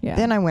inside. Yeah.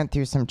 Then I went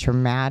through some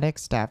traumatic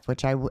stuff,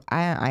 which I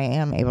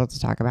am able to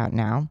talk about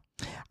now.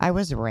 I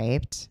was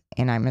raped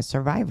and I'm a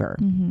survivor.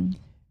 Mm-hmm.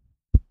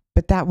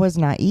 But that was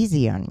not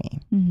easy on me.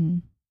 Mm-hmm.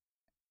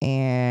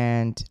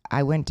 And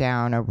I went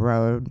down a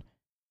road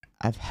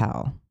of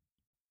hell.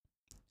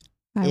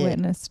 I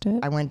witnessed it.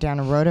 I went down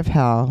a road of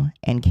hell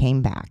and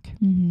came back.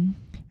 Mm-hmm.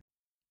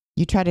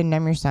 You try to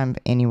numb yourself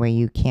any way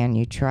you can.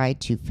 You try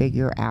to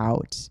figure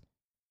out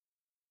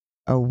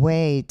a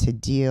way to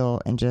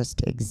deal and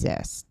just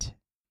exist.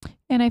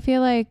 And I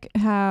feel like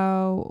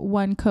how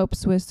one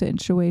copes with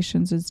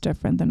situations is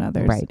different than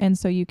others. Right. And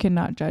so you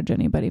cannot judge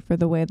anybody for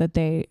the way that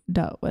they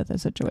dealt with a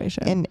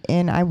situation.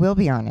 And I will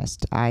be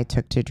honest, I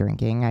took to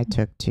drinking. I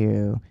took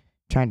to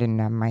trying to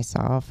numb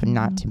myself and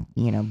not to,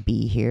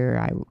 be here.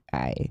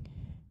 I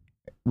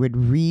would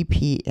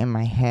repeat in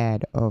my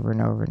head over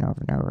and over and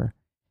over and over.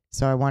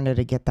 So I wanted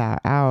to get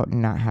that out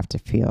and not have to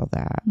feel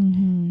that.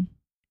 Mm-hmm.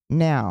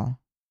 Now,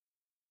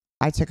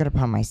 I took it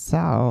upon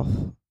myself.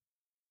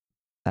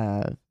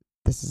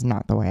 This is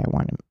not the way I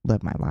want to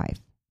live my life.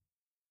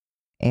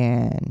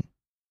 And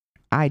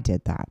I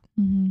did that.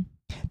 Mm-hmm.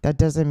 That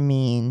doesn't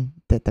mean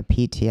that the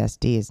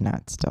PTSD is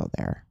not still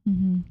there.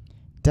 Mm-hmm.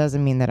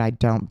 Doesn't mean that I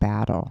don't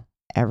battle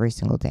every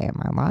single day of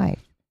my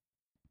life.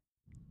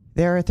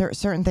 There are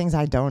certain things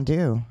I don't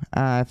do.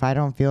 If I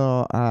don't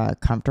feel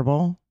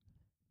comfortable,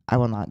 I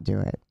will not do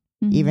it.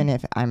 Mm-hmm. Even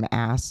if I'm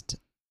asked,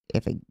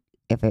 if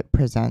it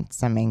presents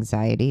some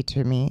anxiety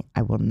to me,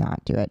 I will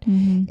not do it.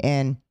 Mm-hmm.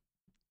 And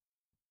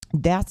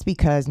that's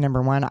because,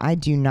 number one, I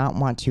do not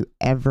want to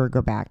ever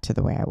go back to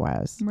the way I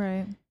was.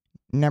 Right.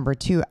 Number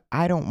two,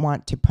 I don't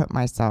want to put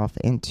myself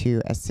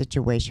into a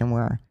situation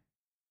where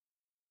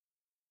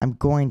I'm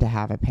going to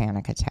have a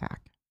panic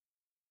attack.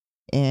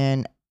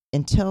 And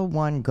until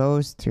one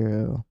goes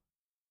through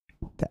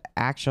the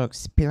actual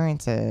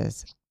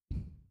experiences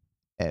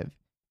of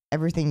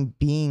everything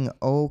being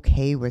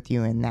okay with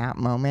you in that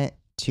moment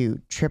to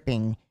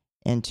tripping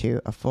into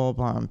a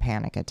full-blown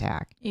panic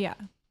attack. Yeah.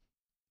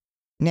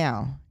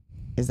 Now,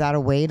 is that a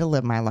way to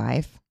live my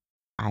life?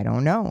 I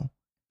don't know.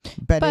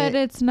 But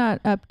it's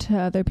not up to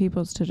other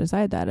people to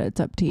decide that. It's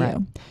up to you. Right.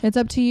 It's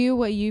up to you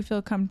what you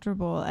feel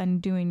comfortable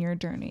and doing your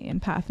journey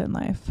and path in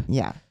life.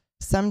 Yeah.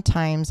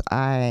 Sometimes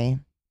I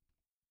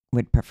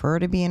would prefer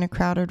to be in a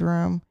crowded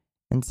room,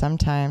 and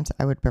sometimes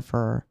I would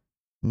prefer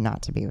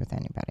not to be with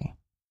anybody.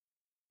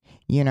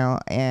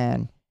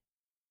 And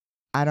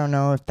I don't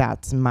know if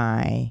that's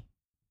my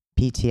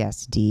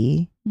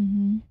PTSD.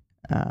 Mm-hmm.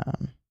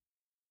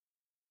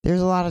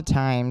 There's a lot of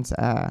times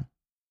I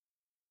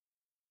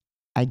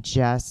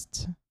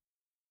just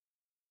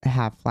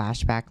have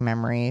flashback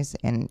memories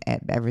and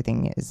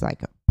everything is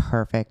like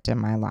perfect in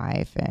my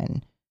life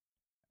and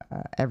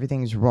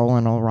everything's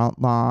rolling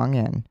along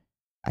and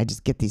I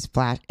just get these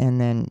and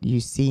then you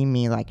see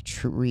me like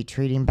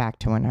retreating back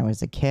to when I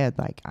was a kid.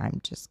 Like I'm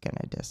just going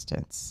to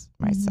distance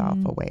myself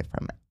away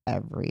from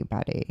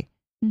everybody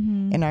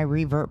Mm-hmm. And I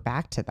revert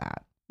back to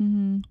that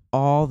Mm-hmm.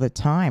 all the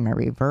time. I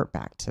revert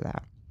back to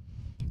that.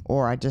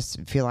 Or I just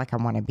feel like I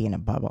want to be in a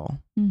bubble.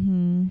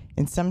 Mm-hmm.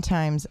 And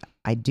sometimes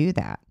I do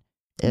that.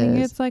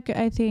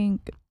 I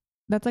think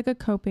that's like a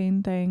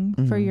coping thing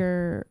for Mhm.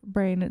 your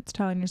brain. It's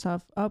telling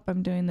yourself, oh,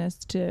 I'm doing this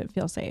to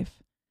feel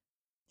safe.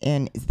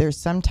 And there's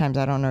sometimes,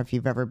 I don't know if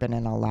you've ever been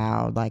in a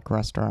loud like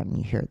restaurant and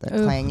you hear the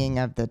Oof. clanging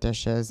of the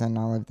dishes and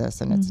all of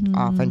this, and it's Mhm.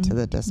 off into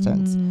the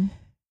distance. Mhm.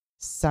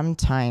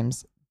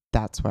 Sometimes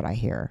that's what I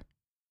hear,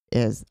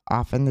 is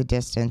off in the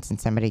distance, and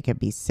somebody could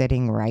be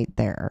sitting right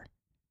there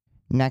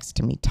next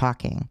to me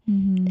talking,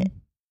 Mhm.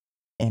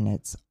 and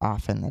it's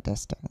off in the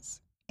distance.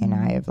 And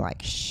I Mhm. have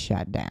like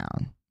shut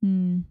down.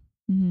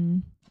 Mm-hmm.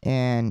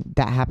 And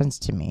that happens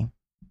to me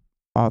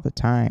all the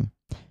time.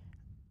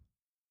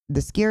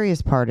 The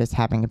scariest part is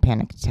having a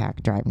panic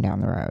attack driving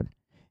down the road.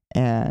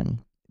 And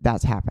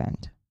that's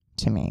happened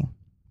to me.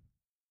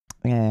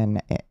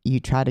 And you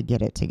try to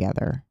get it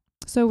together.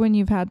 So when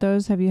you've had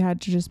those, have you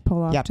had to just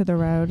pull off Yep. to the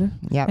road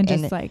Yep. and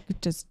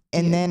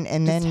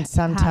And then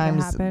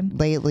sometimes happen?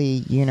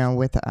 lately,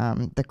 with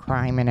the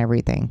crime and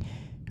everything,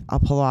 I'll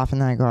pull off and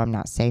then I go, I'm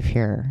not safe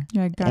here.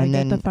 Yeah, I gotta And get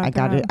then the fuck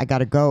I out.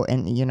 gotta go,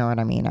 and you know what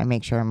I mean? I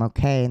make sure I'm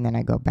okay, and then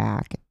I go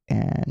back,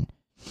 and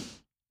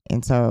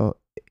so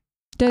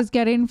Does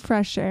getting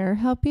fresh air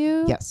help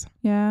you? yes.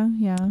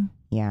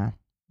 Yeah.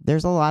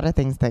 There's a lot of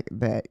things that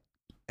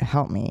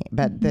help me,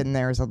 but Mhm. then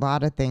there's a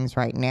lot of things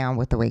right now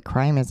with the way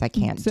crime is I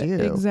can't do.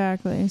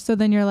 Exactly. So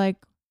then you're like,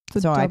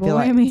 So I feel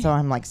whammy. like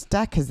I'm like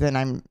stuck, because then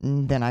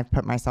I've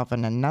put myself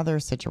in another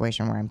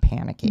situation where I'm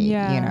panicky.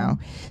 Yeah.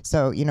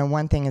 So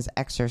one thing is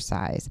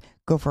exercise,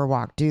 go for a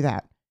walk, do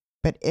that.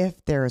 But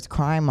if there's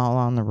crime all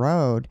on the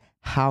road,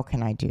 how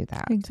can I do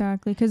that?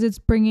 Exactly, because it's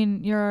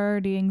bringing your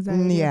already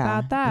anxiety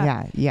about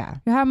that. Yeah.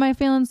 How am I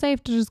feeling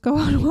safe to just go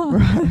on a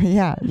walk?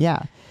 Yeah.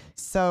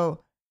 So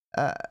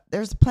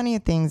there's plenty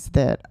of things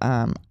that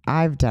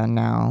I've done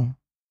now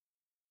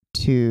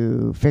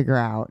to figure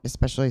out,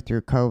 especially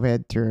through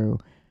COVID, through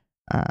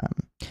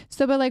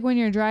So, but like when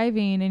you're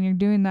driving and you're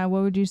doing that,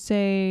 what would you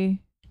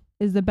say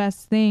is the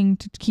best thing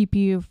to keep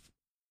you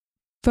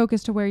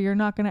focused to where you're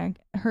not going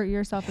to hurt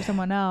yourself or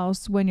someone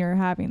else when you're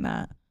having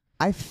that?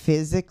 I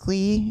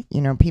physically,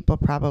 people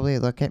probably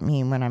look at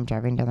me when I'm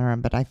driving down the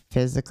road, but I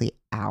physically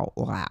out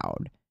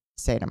loud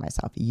say to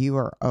myself, you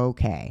are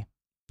okay.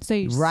 So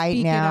you right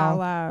speak now, it out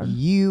loud.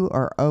 You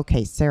are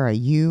okay. Sarah,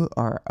 you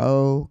are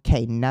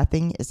okay.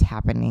 Nothing is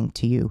happening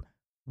to you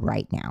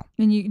right now.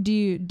 And do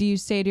you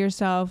say to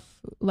yourself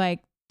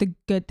like the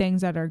good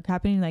things that are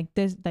happening, like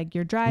this, like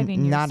you're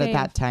driving, you're not safe? At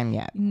that time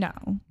yet. No.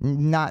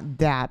 Not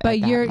that. But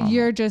at that you're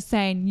moment. just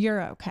saying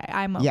you're okay.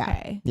 I'm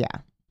okay. Yeah.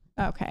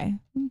 Okay.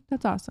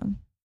 That's awesome.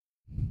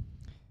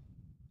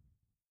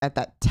 At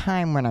that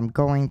time when I'm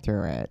going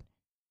through it,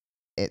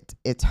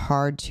 it's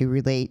hard to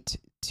relate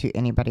to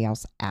anybody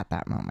else at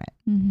that moment.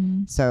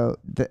 Mm-hmm. So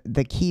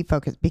the key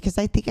focus, because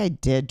I think I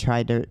did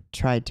try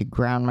to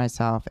ground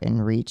myself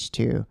and reach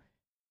to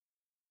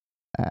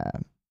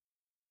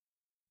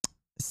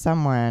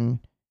someone,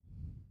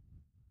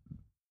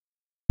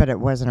 but it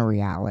wasn't a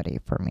reality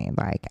for me.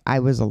 Like, I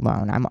was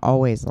alone. I'm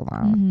always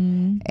alone.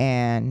 Mm-hmm.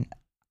 And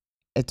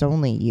it's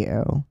only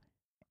you.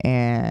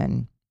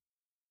 And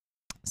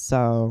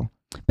so.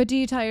 But do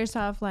you tell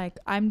yourself like,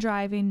 I'm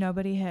driving,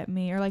 nobody hit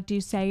me? Or like, do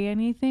you say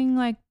anything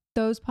like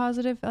those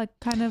positive like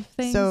kind of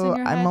things So in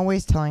your I'm head?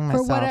 always telling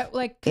myself, For what,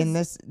 like, in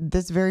this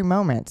very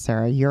moment,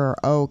 Sarah, you're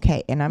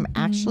okay. And I'm Mhm.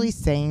 actually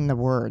saying the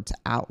words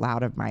out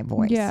loud of my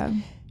voice. Yeah.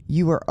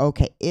 You are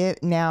okay.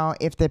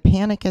 If the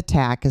panic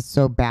attack is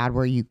so bad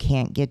where you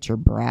can't get your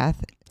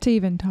breath To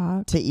even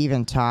talk.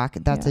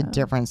 that's a Yeah.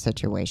 different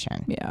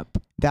situation. Yep.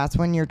 That's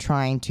when you're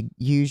trying to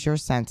use your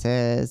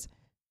senses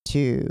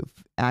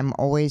I'm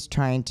always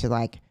trying to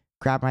like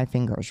grab my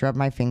fingers, rub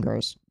my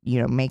fingers,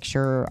 make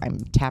sure I'm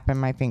tapping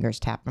my fingers,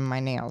 tapping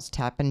my nails,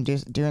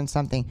 doing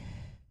something,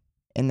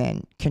 and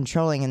then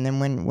controlling. And then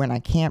when I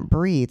can't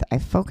breathe, I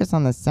focus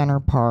on the center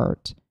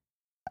part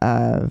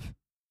of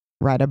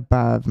right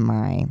above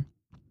my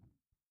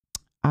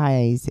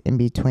eyes, in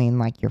between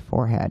like your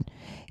forehead.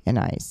 And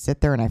I sit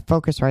there and I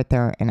focus right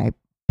there and I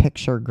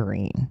picture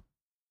green.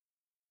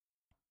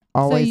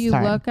 Always. So you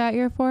time. look at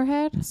your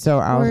forehead? So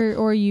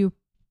or you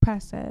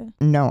press it?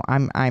 No,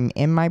 I'm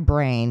in my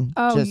brain,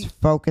 just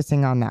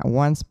focusing on that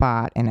one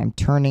spot, and I'm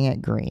turning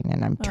it green,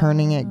 and I'm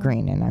turning it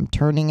green, and I'm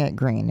turning it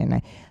green,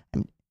 and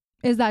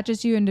Is that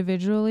just you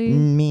individually?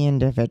 Me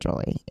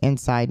individually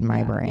inside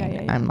my brain.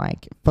 Yeah. I'm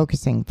like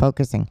focusing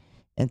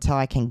until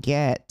I can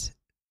get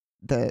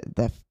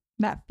that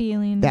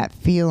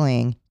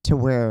feeling to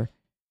where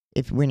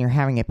when you're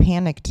having a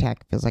panic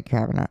attack, it feels like you're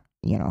having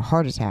a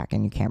heart attack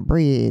and you can't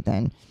breathe,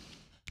 and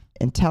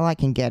until I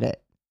can get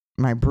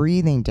my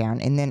breathing down.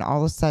 And then all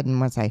of a sudden,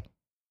 once I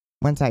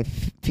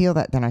feel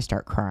that, then I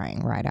start crying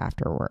right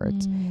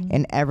afterwards.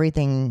 And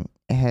everything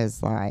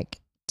has like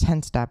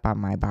tensed up on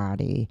my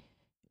body.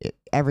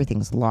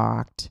 Everything's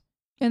locked.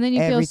 And then you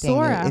feel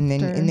sore after. And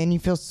then you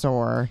feel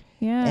sore.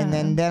 Yeah.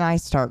 And then I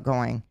start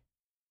going,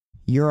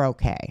 You're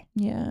okay.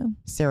 Yeah.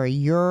 Sarah,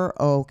 you're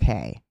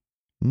okay.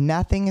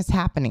 Nothing is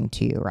happening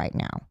to you right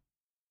now.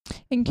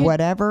 And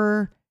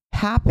Whatever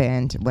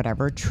happened,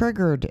 whatever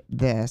triggered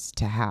this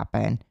to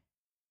happen,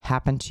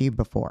 happened to you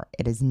before.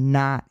 It is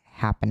not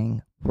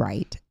happening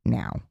right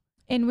now.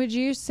 And would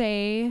you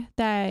say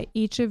that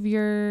each of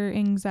your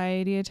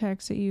anxiety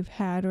attacks that you've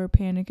had or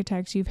panic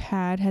attacks you've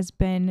had has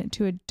been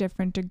to a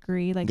different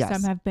degree? Like Yes.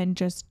 some have been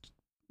just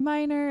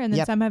minor and then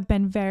Yep. some have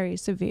been very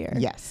severe.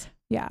 Yes.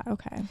 Yeah.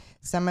 Okay.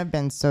 Some have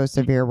been so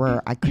severe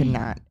where I could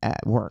not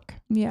work.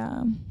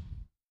 Yeah.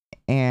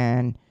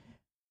 And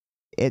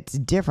it's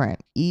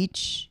different.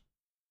 Each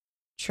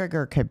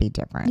trigger could be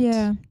different.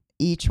 Yeah.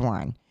 Each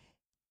one.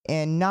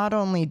 And not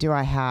only do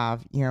I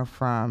have,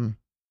 from,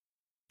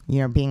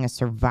 being a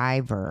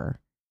survivor,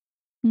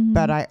 Mhm.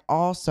 but I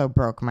also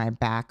broke my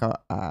back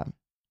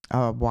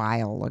a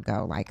while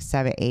ago, like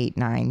 7, 8,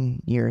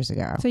 9 years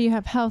ago. So you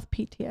have health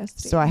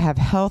PTSD. So I have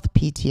health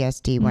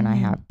PTSD when I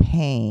Mhm. have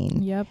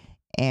pain. Yep.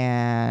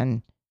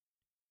 And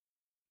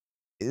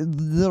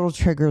little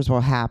triggers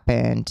will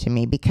happen to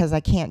me because I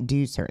can't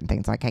do certain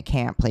things. Like I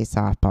can't play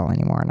softball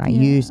anymore. And I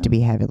used to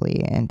be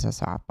heavily into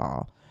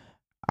softball.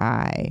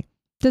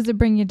 Does it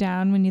bring you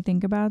down when you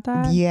think about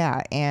that?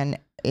 Yeah, and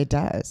it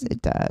does.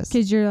 It does.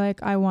 Because you're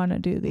like, I want to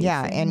do these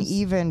things. And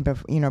even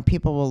before,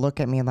 people will look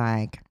at me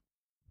like,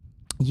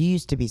 you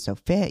used to be so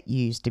fit.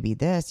 You used to be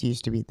this. You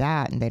used to be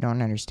that. And they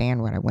don't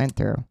understand what I went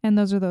through. And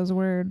those are those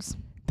words.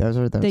 Those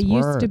are those the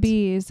words. used to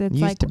be's. It's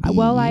Used like, to be,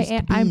 well, I used to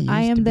am, be, I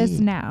used am to this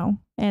be. now,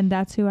 and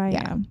that's who I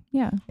am.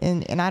 Yeah.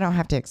 And I don't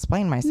have to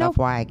explain myself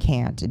why I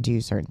can't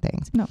do certain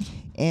things. No.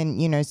 And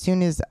as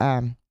soon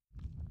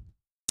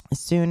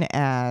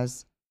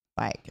as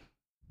like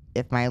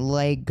if my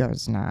leg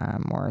goes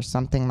numb or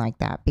something like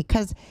that,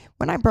 because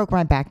when I broke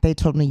my back, they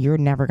told me you're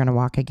never going to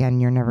walk again.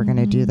 You're never going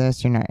to do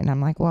this. You're not. And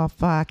I'm like, well,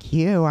 fuck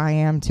you. I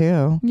am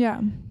too.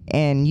 Yeah.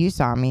 And you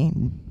saw me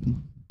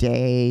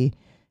day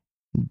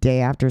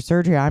after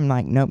surgery. I'm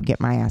like, nope, get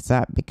my ass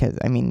up, because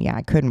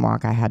I couldn't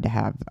walk. I had to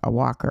have a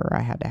walker.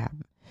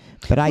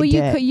 But I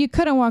did. You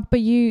couldn't walk, but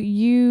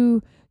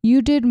you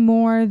did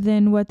more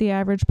than what the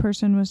average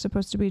person was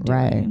supposed to be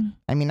doing.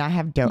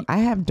 Right. I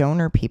have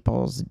donor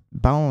people's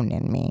bone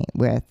in me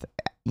with,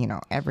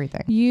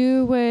 everything.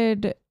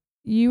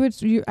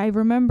 I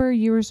remember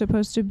you were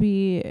supposed to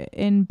be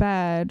in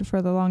bed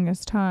for the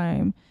longest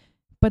time,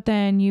 but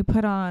then you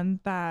put on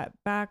that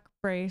back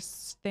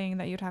brace thing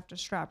that you'd have to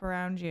strap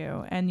around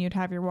you, and you'd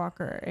have your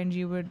walker, and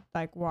you would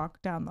like walk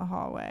down the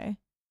hallway,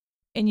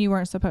 and you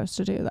weren't supposed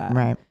to do that.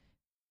 Right.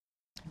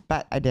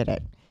 But I did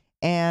it.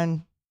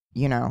 And,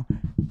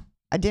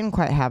 I didn't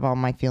quite have all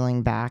my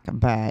feeling back,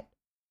 but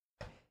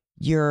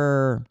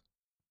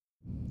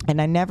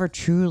and I never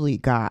truly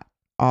got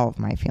all of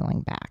my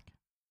feeling back.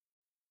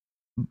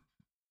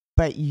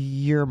 But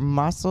your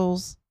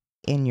muscles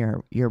in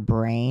your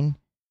brain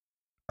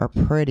are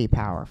pretty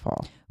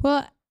powerful.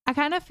 Well, I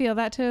kind of feel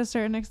that to a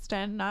certain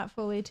extent, not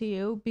fully to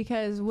you,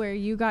 because where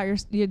you got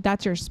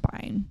that's your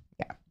spine.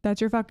 Yeah. That's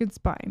your fucking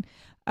spine.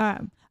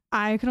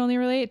 I can only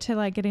relate to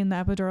like getting the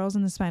epidurals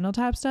and the spinal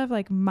tap stuff.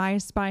 Like my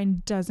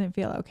spine doesn't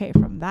feel okay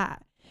from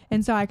that.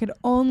 And so I could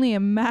only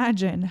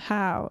imagine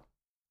how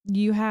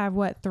you have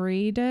 4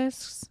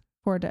 discs?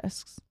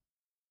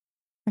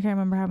 I can't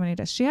remember how many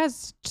discs. She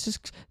has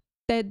just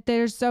that.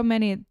 There's so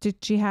many.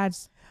 She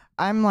has.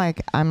 I'm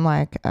like.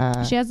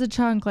 She has a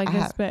chunk like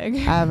this big.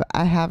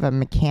 I have a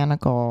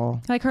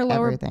mechanical. Like her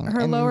everything.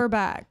 lower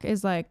back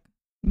is like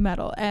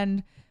metal,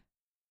 and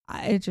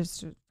it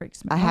just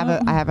freaks me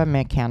out. I have a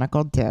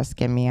mechanical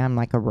disc in me. I'm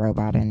like a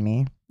robot in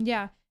me.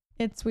 Yeah,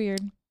 it's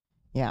weird.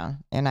 Yeah,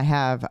 and I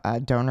have a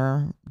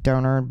donor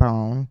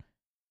bone.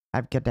 I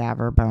have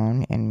cadaver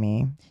bone in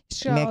me,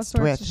 All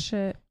sorts of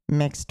shit.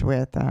 Mixed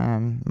with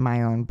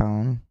my own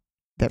bone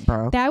that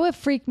broke. That would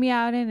freak me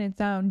out in its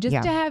own. Just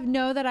to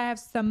know that I have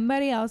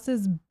somebody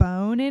else's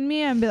bone in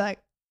me and be like,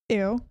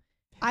 ew.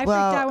 I freaked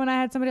out when I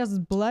had somebody else's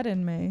blood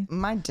in me.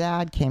 My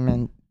dad came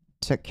and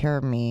took care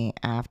of me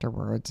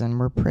afterwards, and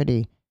we're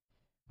pretty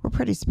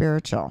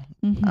spiritual.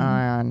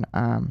 And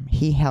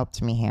he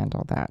helped me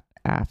handle that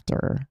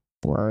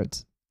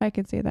afterwards. I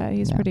could see that.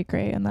 He's pretty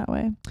great in that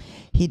way.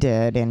 He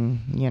did, and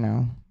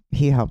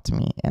he helped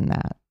me in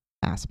that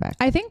aspect.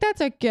 I think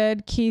that's a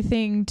good key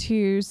thing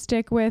to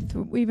stick with,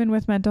 even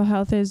with mental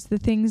health, is the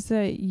things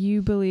that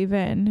you believe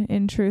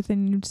in truth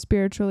and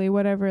spiritually,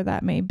 whatever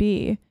that may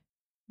be.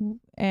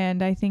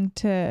 And I think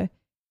to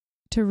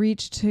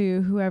reach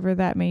to whoever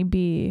that may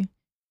be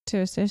to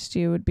assist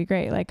you would be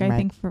great. Like, I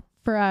think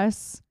for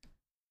us,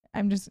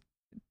 I'm just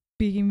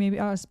speaking, maybe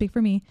I'll speak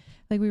for me.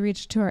 Like, we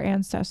reach to our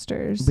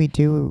ancestors. We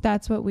do.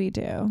 That's what we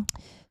do.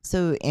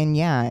 So, and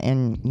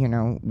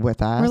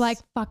with us, we're like,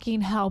 fucking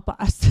help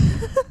us.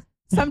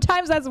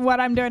 Sometimes that's what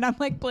I'm doing. I'm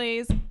like,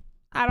 please,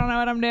 I don't know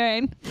what I'm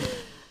doing.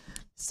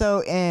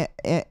 So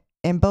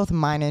in both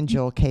mine and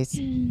Jill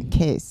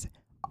case,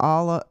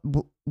 all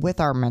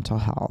with our mental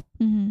health,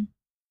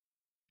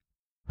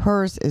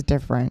 hers is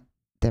different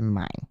than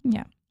mine.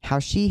 Yeah. How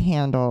she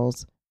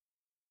handles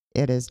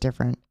it is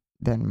different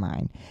than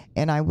mine.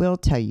 And I will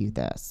tell you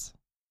this.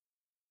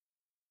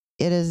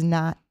 It is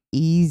not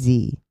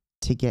easy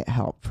to get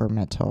help for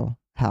mental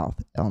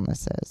health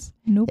illnesses.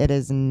 Nope. It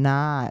is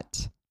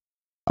not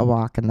a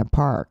walk in the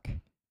park.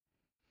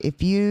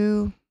 If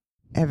you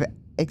have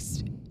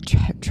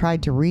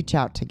tried to reach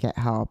out to get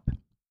help,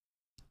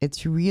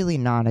 it's really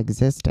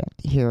non-existent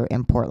here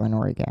in Portland,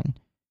 Oregon.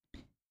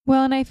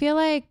 Well, and I feel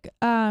like,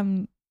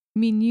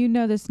 you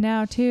know this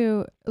now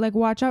too, like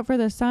watch out for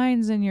the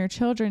signs in your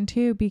children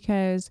too,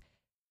 because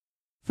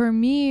for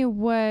me,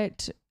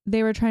 what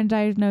they were trying to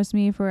diagnose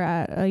me for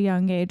at a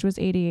young age was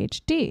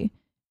ADHD.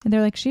 And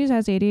they're like, she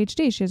has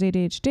ADHD. She has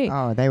ADHD.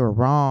 Oh, they were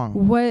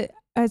wrong. What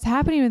is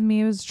happening with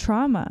me was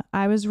trauma.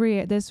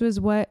 This was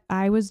what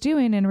I was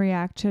doing in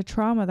react to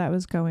trauma that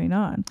was going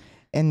on.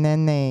 And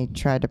then they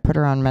tried to put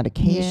her on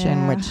medication,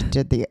 Yeah. which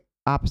did the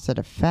opposite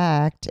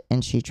effect,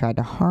 and she tried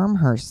to harm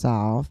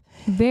herself.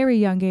 Very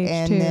young age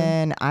And too.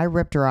 then I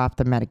ripped her off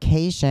the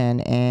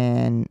medication,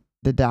 and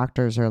the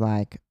doctors are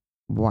like,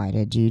 why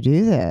did you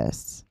do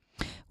this?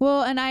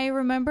 Well, and I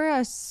remember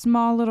a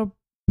small little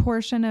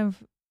portion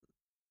of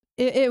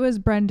it was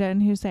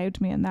Brendan who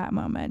saved me in that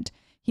moment.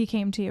 He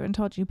came to you and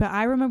told you, but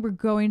I remember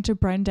going to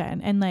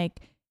Brendan and like,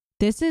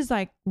 this is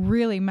like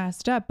really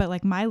messed up, but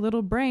like my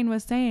little brain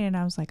was saying, and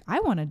I was like, I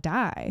want to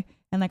die.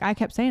 And like, I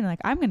kept saying like,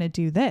 I'm going to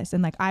do this.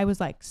 And like, I was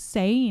like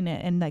saying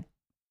it and like,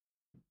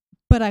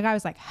 but like, I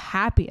was like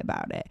happy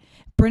about it.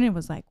 Brendan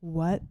was like,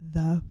 what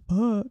the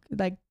fuck?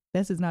 Like,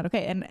 this is not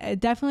okay. And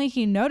definitely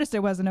he noticed it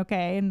wasn't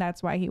okay. And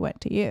that's why he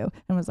went to you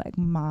and was like,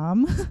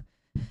 Mom.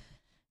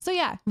 So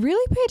yeah,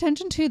 really pay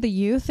attention to the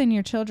youth and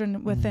your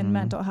children within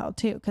mental health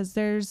too, because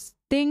there's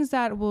things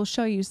that will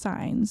show you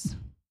signs.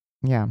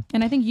 Yeah.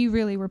 And I think you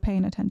really were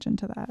paying attention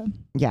to that.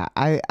 Yeah.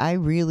 I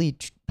really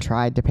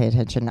tried to pay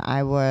attention.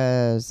 I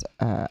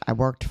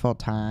worked full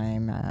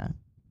time.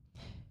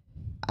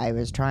 I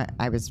was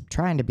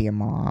trying to be a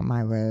mom.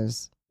 I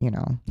was,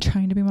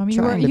 Trying to be mom.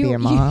 Trying to be a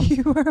mom.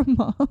 You were a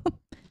mom.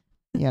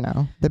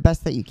 The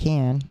best that you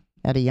can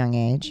at a young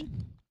age.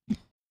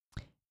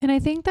 And I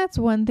think that's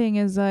one thing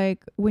is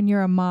like when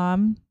you're a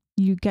mom,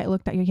 you get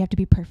looked at, you have to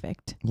be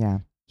perfect. Yeah.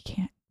 You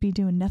can't be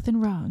doing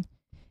nothing wrong.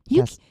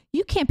 You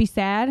can't be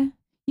sad.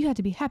 You have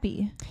to be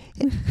happy.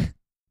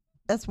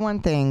 That's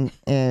one thing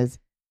is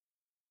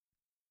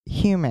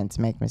humans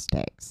make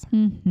mistakes.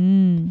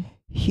 Mm-hmm.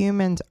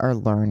 Humans are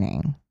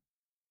learning.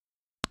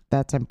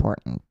 That's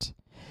important.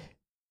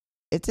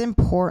 It's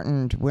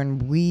important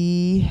when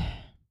we,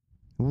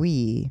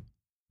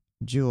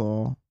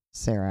 Jewel,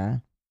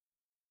 Sarah,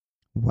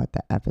 what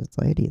the F is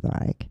lady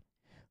like,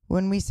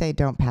 when we say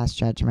don't pass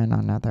judgment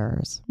on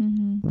others,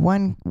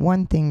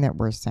 one thing that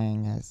we're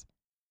saying is,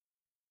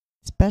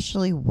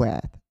 especially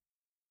with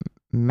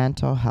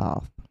mental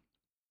health,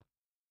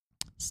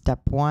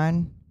 step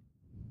one,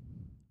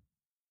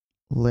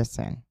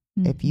 listen.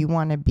 If you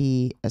want to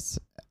be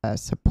a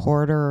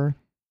supporter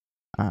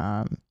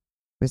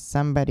with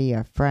somebody,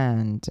 a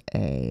friend,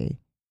 a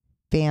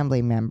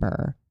family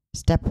member,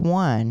 step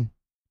one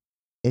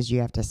is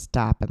you have to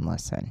stop and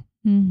listen.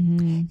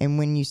 And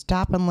when you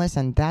stop and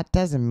listen, that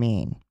doesn't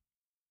mean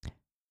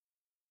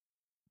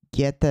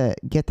get the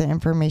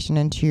information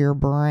into your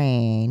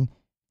brain,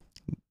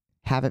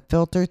 have it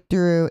filtered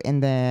through,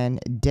 and then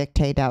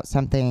dictate out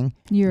something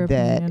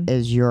that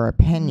is your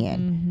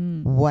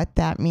opinion. What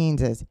that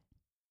means is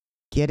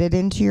get it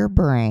into your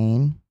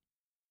brain,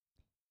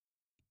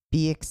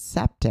 be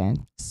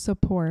acceptant,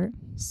 support,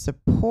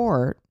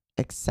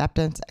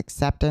 acceptance.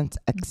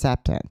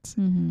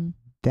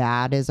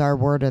 That is our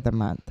word of the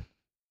month.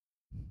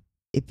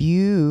 If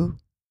you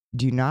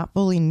do not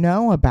fully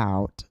know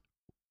about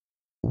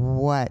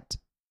what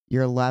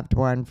your loved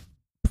one,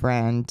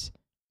 friend,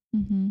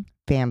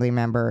 family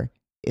member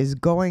is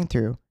going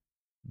through,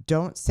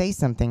 don't say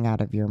something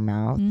out of your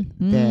mouth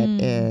that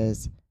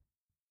is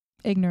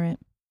ignorant,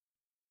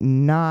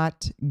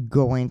 not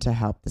going to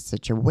help the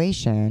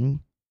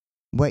situation.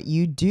 What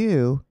you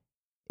do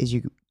is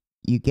you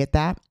get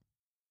that,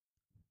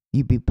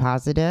 you be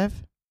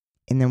positive,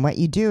 and then what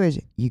you do is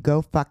you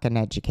go fucking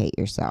educate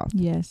yourself.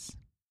 Yes.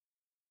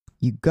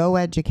 You go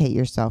educate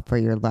yourself for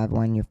your loved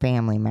one, your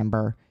family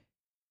member,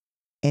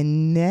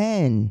 and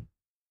then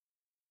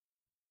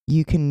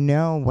you can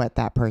know what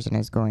that person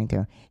is going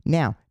through.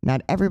 Now,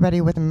 not everybody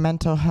with a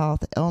mental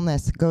health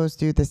illness goes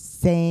through the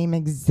same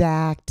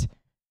exact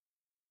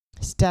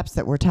steps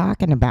that we're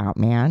talking about,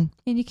 man.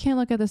 And you can't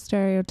look at the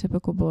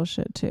stereotypical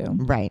bullshit too.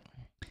 Right.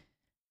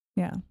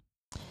 Yeah.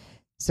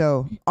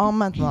 So all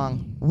month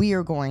long, we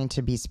are going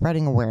to be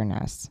spreading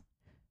awareness.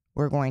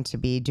 We're going to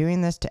be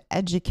doing this to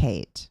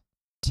educate,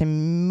 to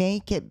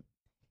make it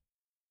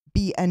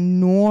be a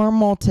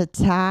normal to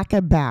talk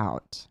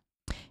about.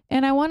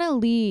 And I want to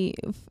leave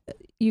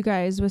you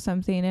guys with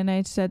something. And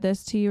I said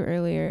this to you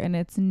earlier, and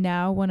it's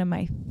now one of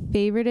my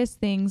favoriteest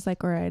things,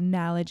 like, or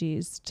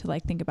analogies to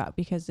like think about,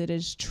 because it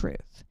is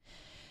truth.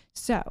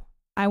 So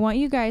I want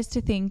you guys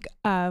to think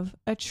of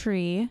a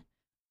tree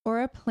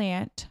or a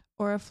plant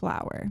or a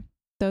flower.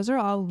 Those are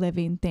all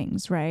living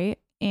things, right?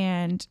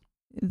 And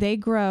they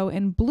grow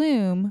and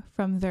bloom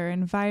from their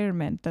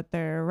environment that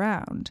they're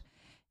around.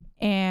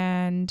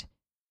 And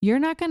you're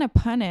not going to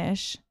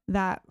punish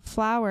that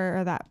flower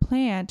or that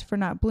plant for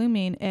not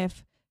blooming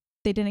if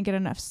they didn't get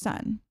enough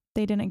sun,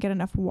 they didn't get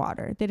enough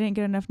water, they didn't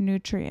get enough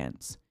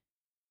nutrients.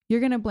 You're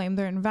going to blame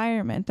their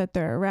environment that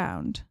they're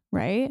around,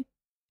 right?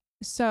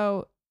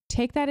 So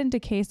take that into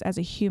case as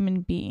a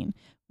human being.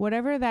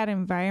 Whatever that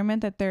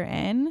environment that they're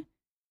in,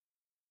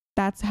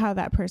 that's how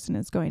that person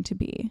is going to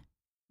be.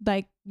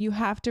 Like, you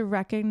have to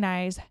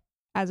recognize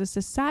as a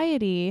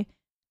society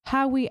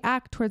how we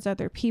act towards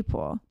other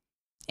people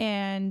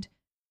and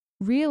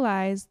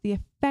realize the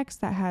effects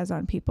that has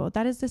on people.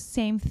 That is the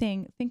same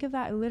thing. Think of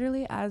that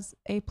literally as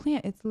a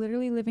plant. It's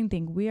literally a living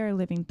thing. We are a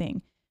living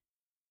thing.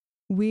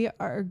 We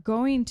are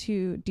going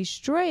to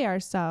destroy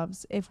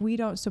ourselves if we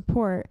don't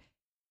support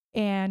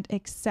and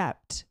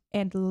accept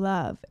and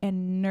love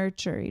and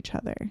nurture each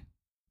other.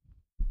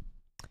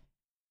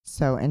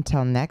 So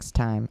until next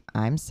time,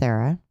 I'm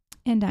Sarah.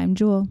 And I'm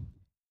Jewel.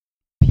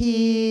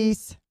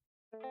 Peace.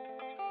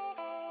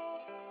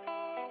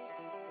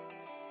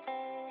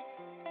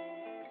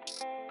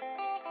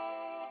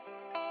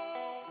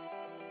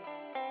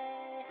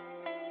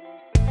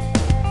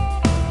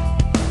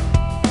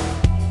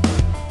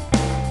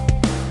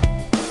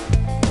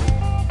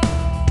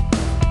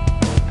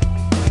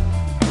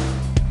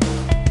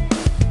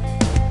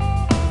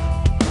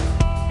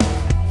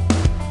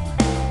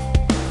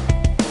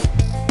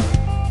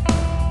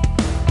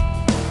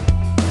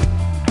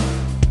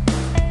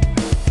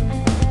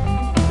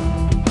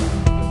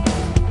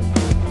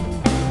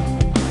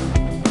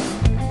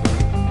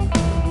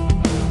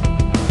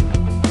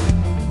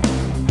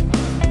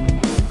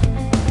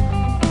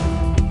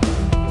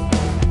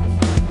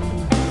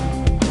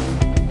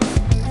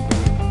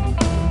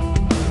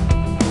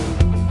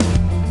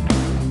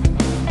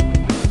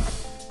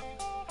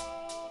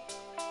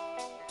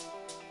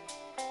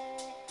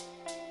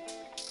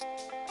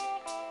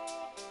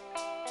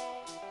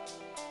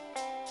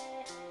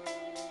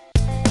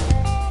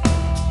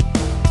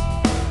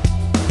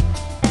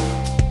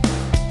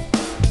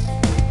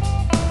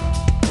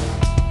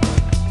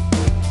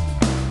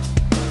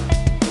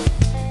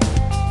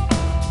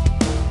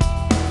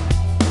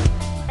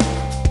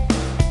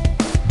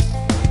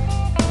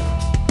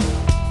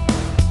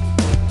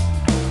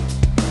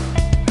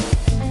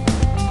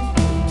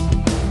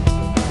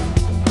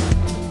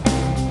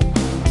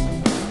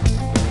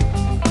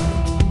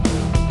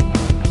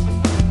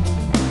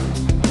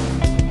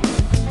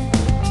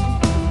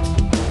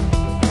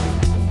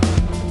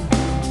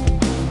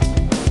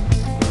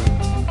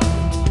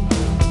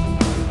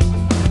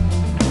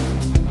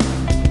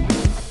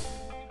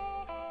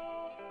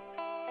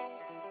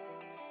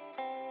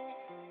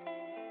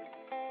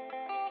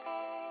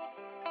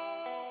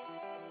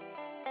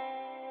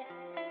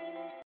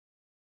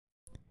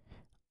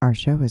 Our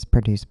show is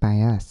produced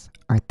by us.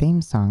 Our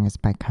theme song is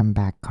by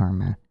Comeback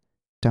Karma.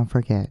 Don't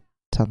forget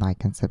to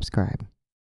like and subscribe.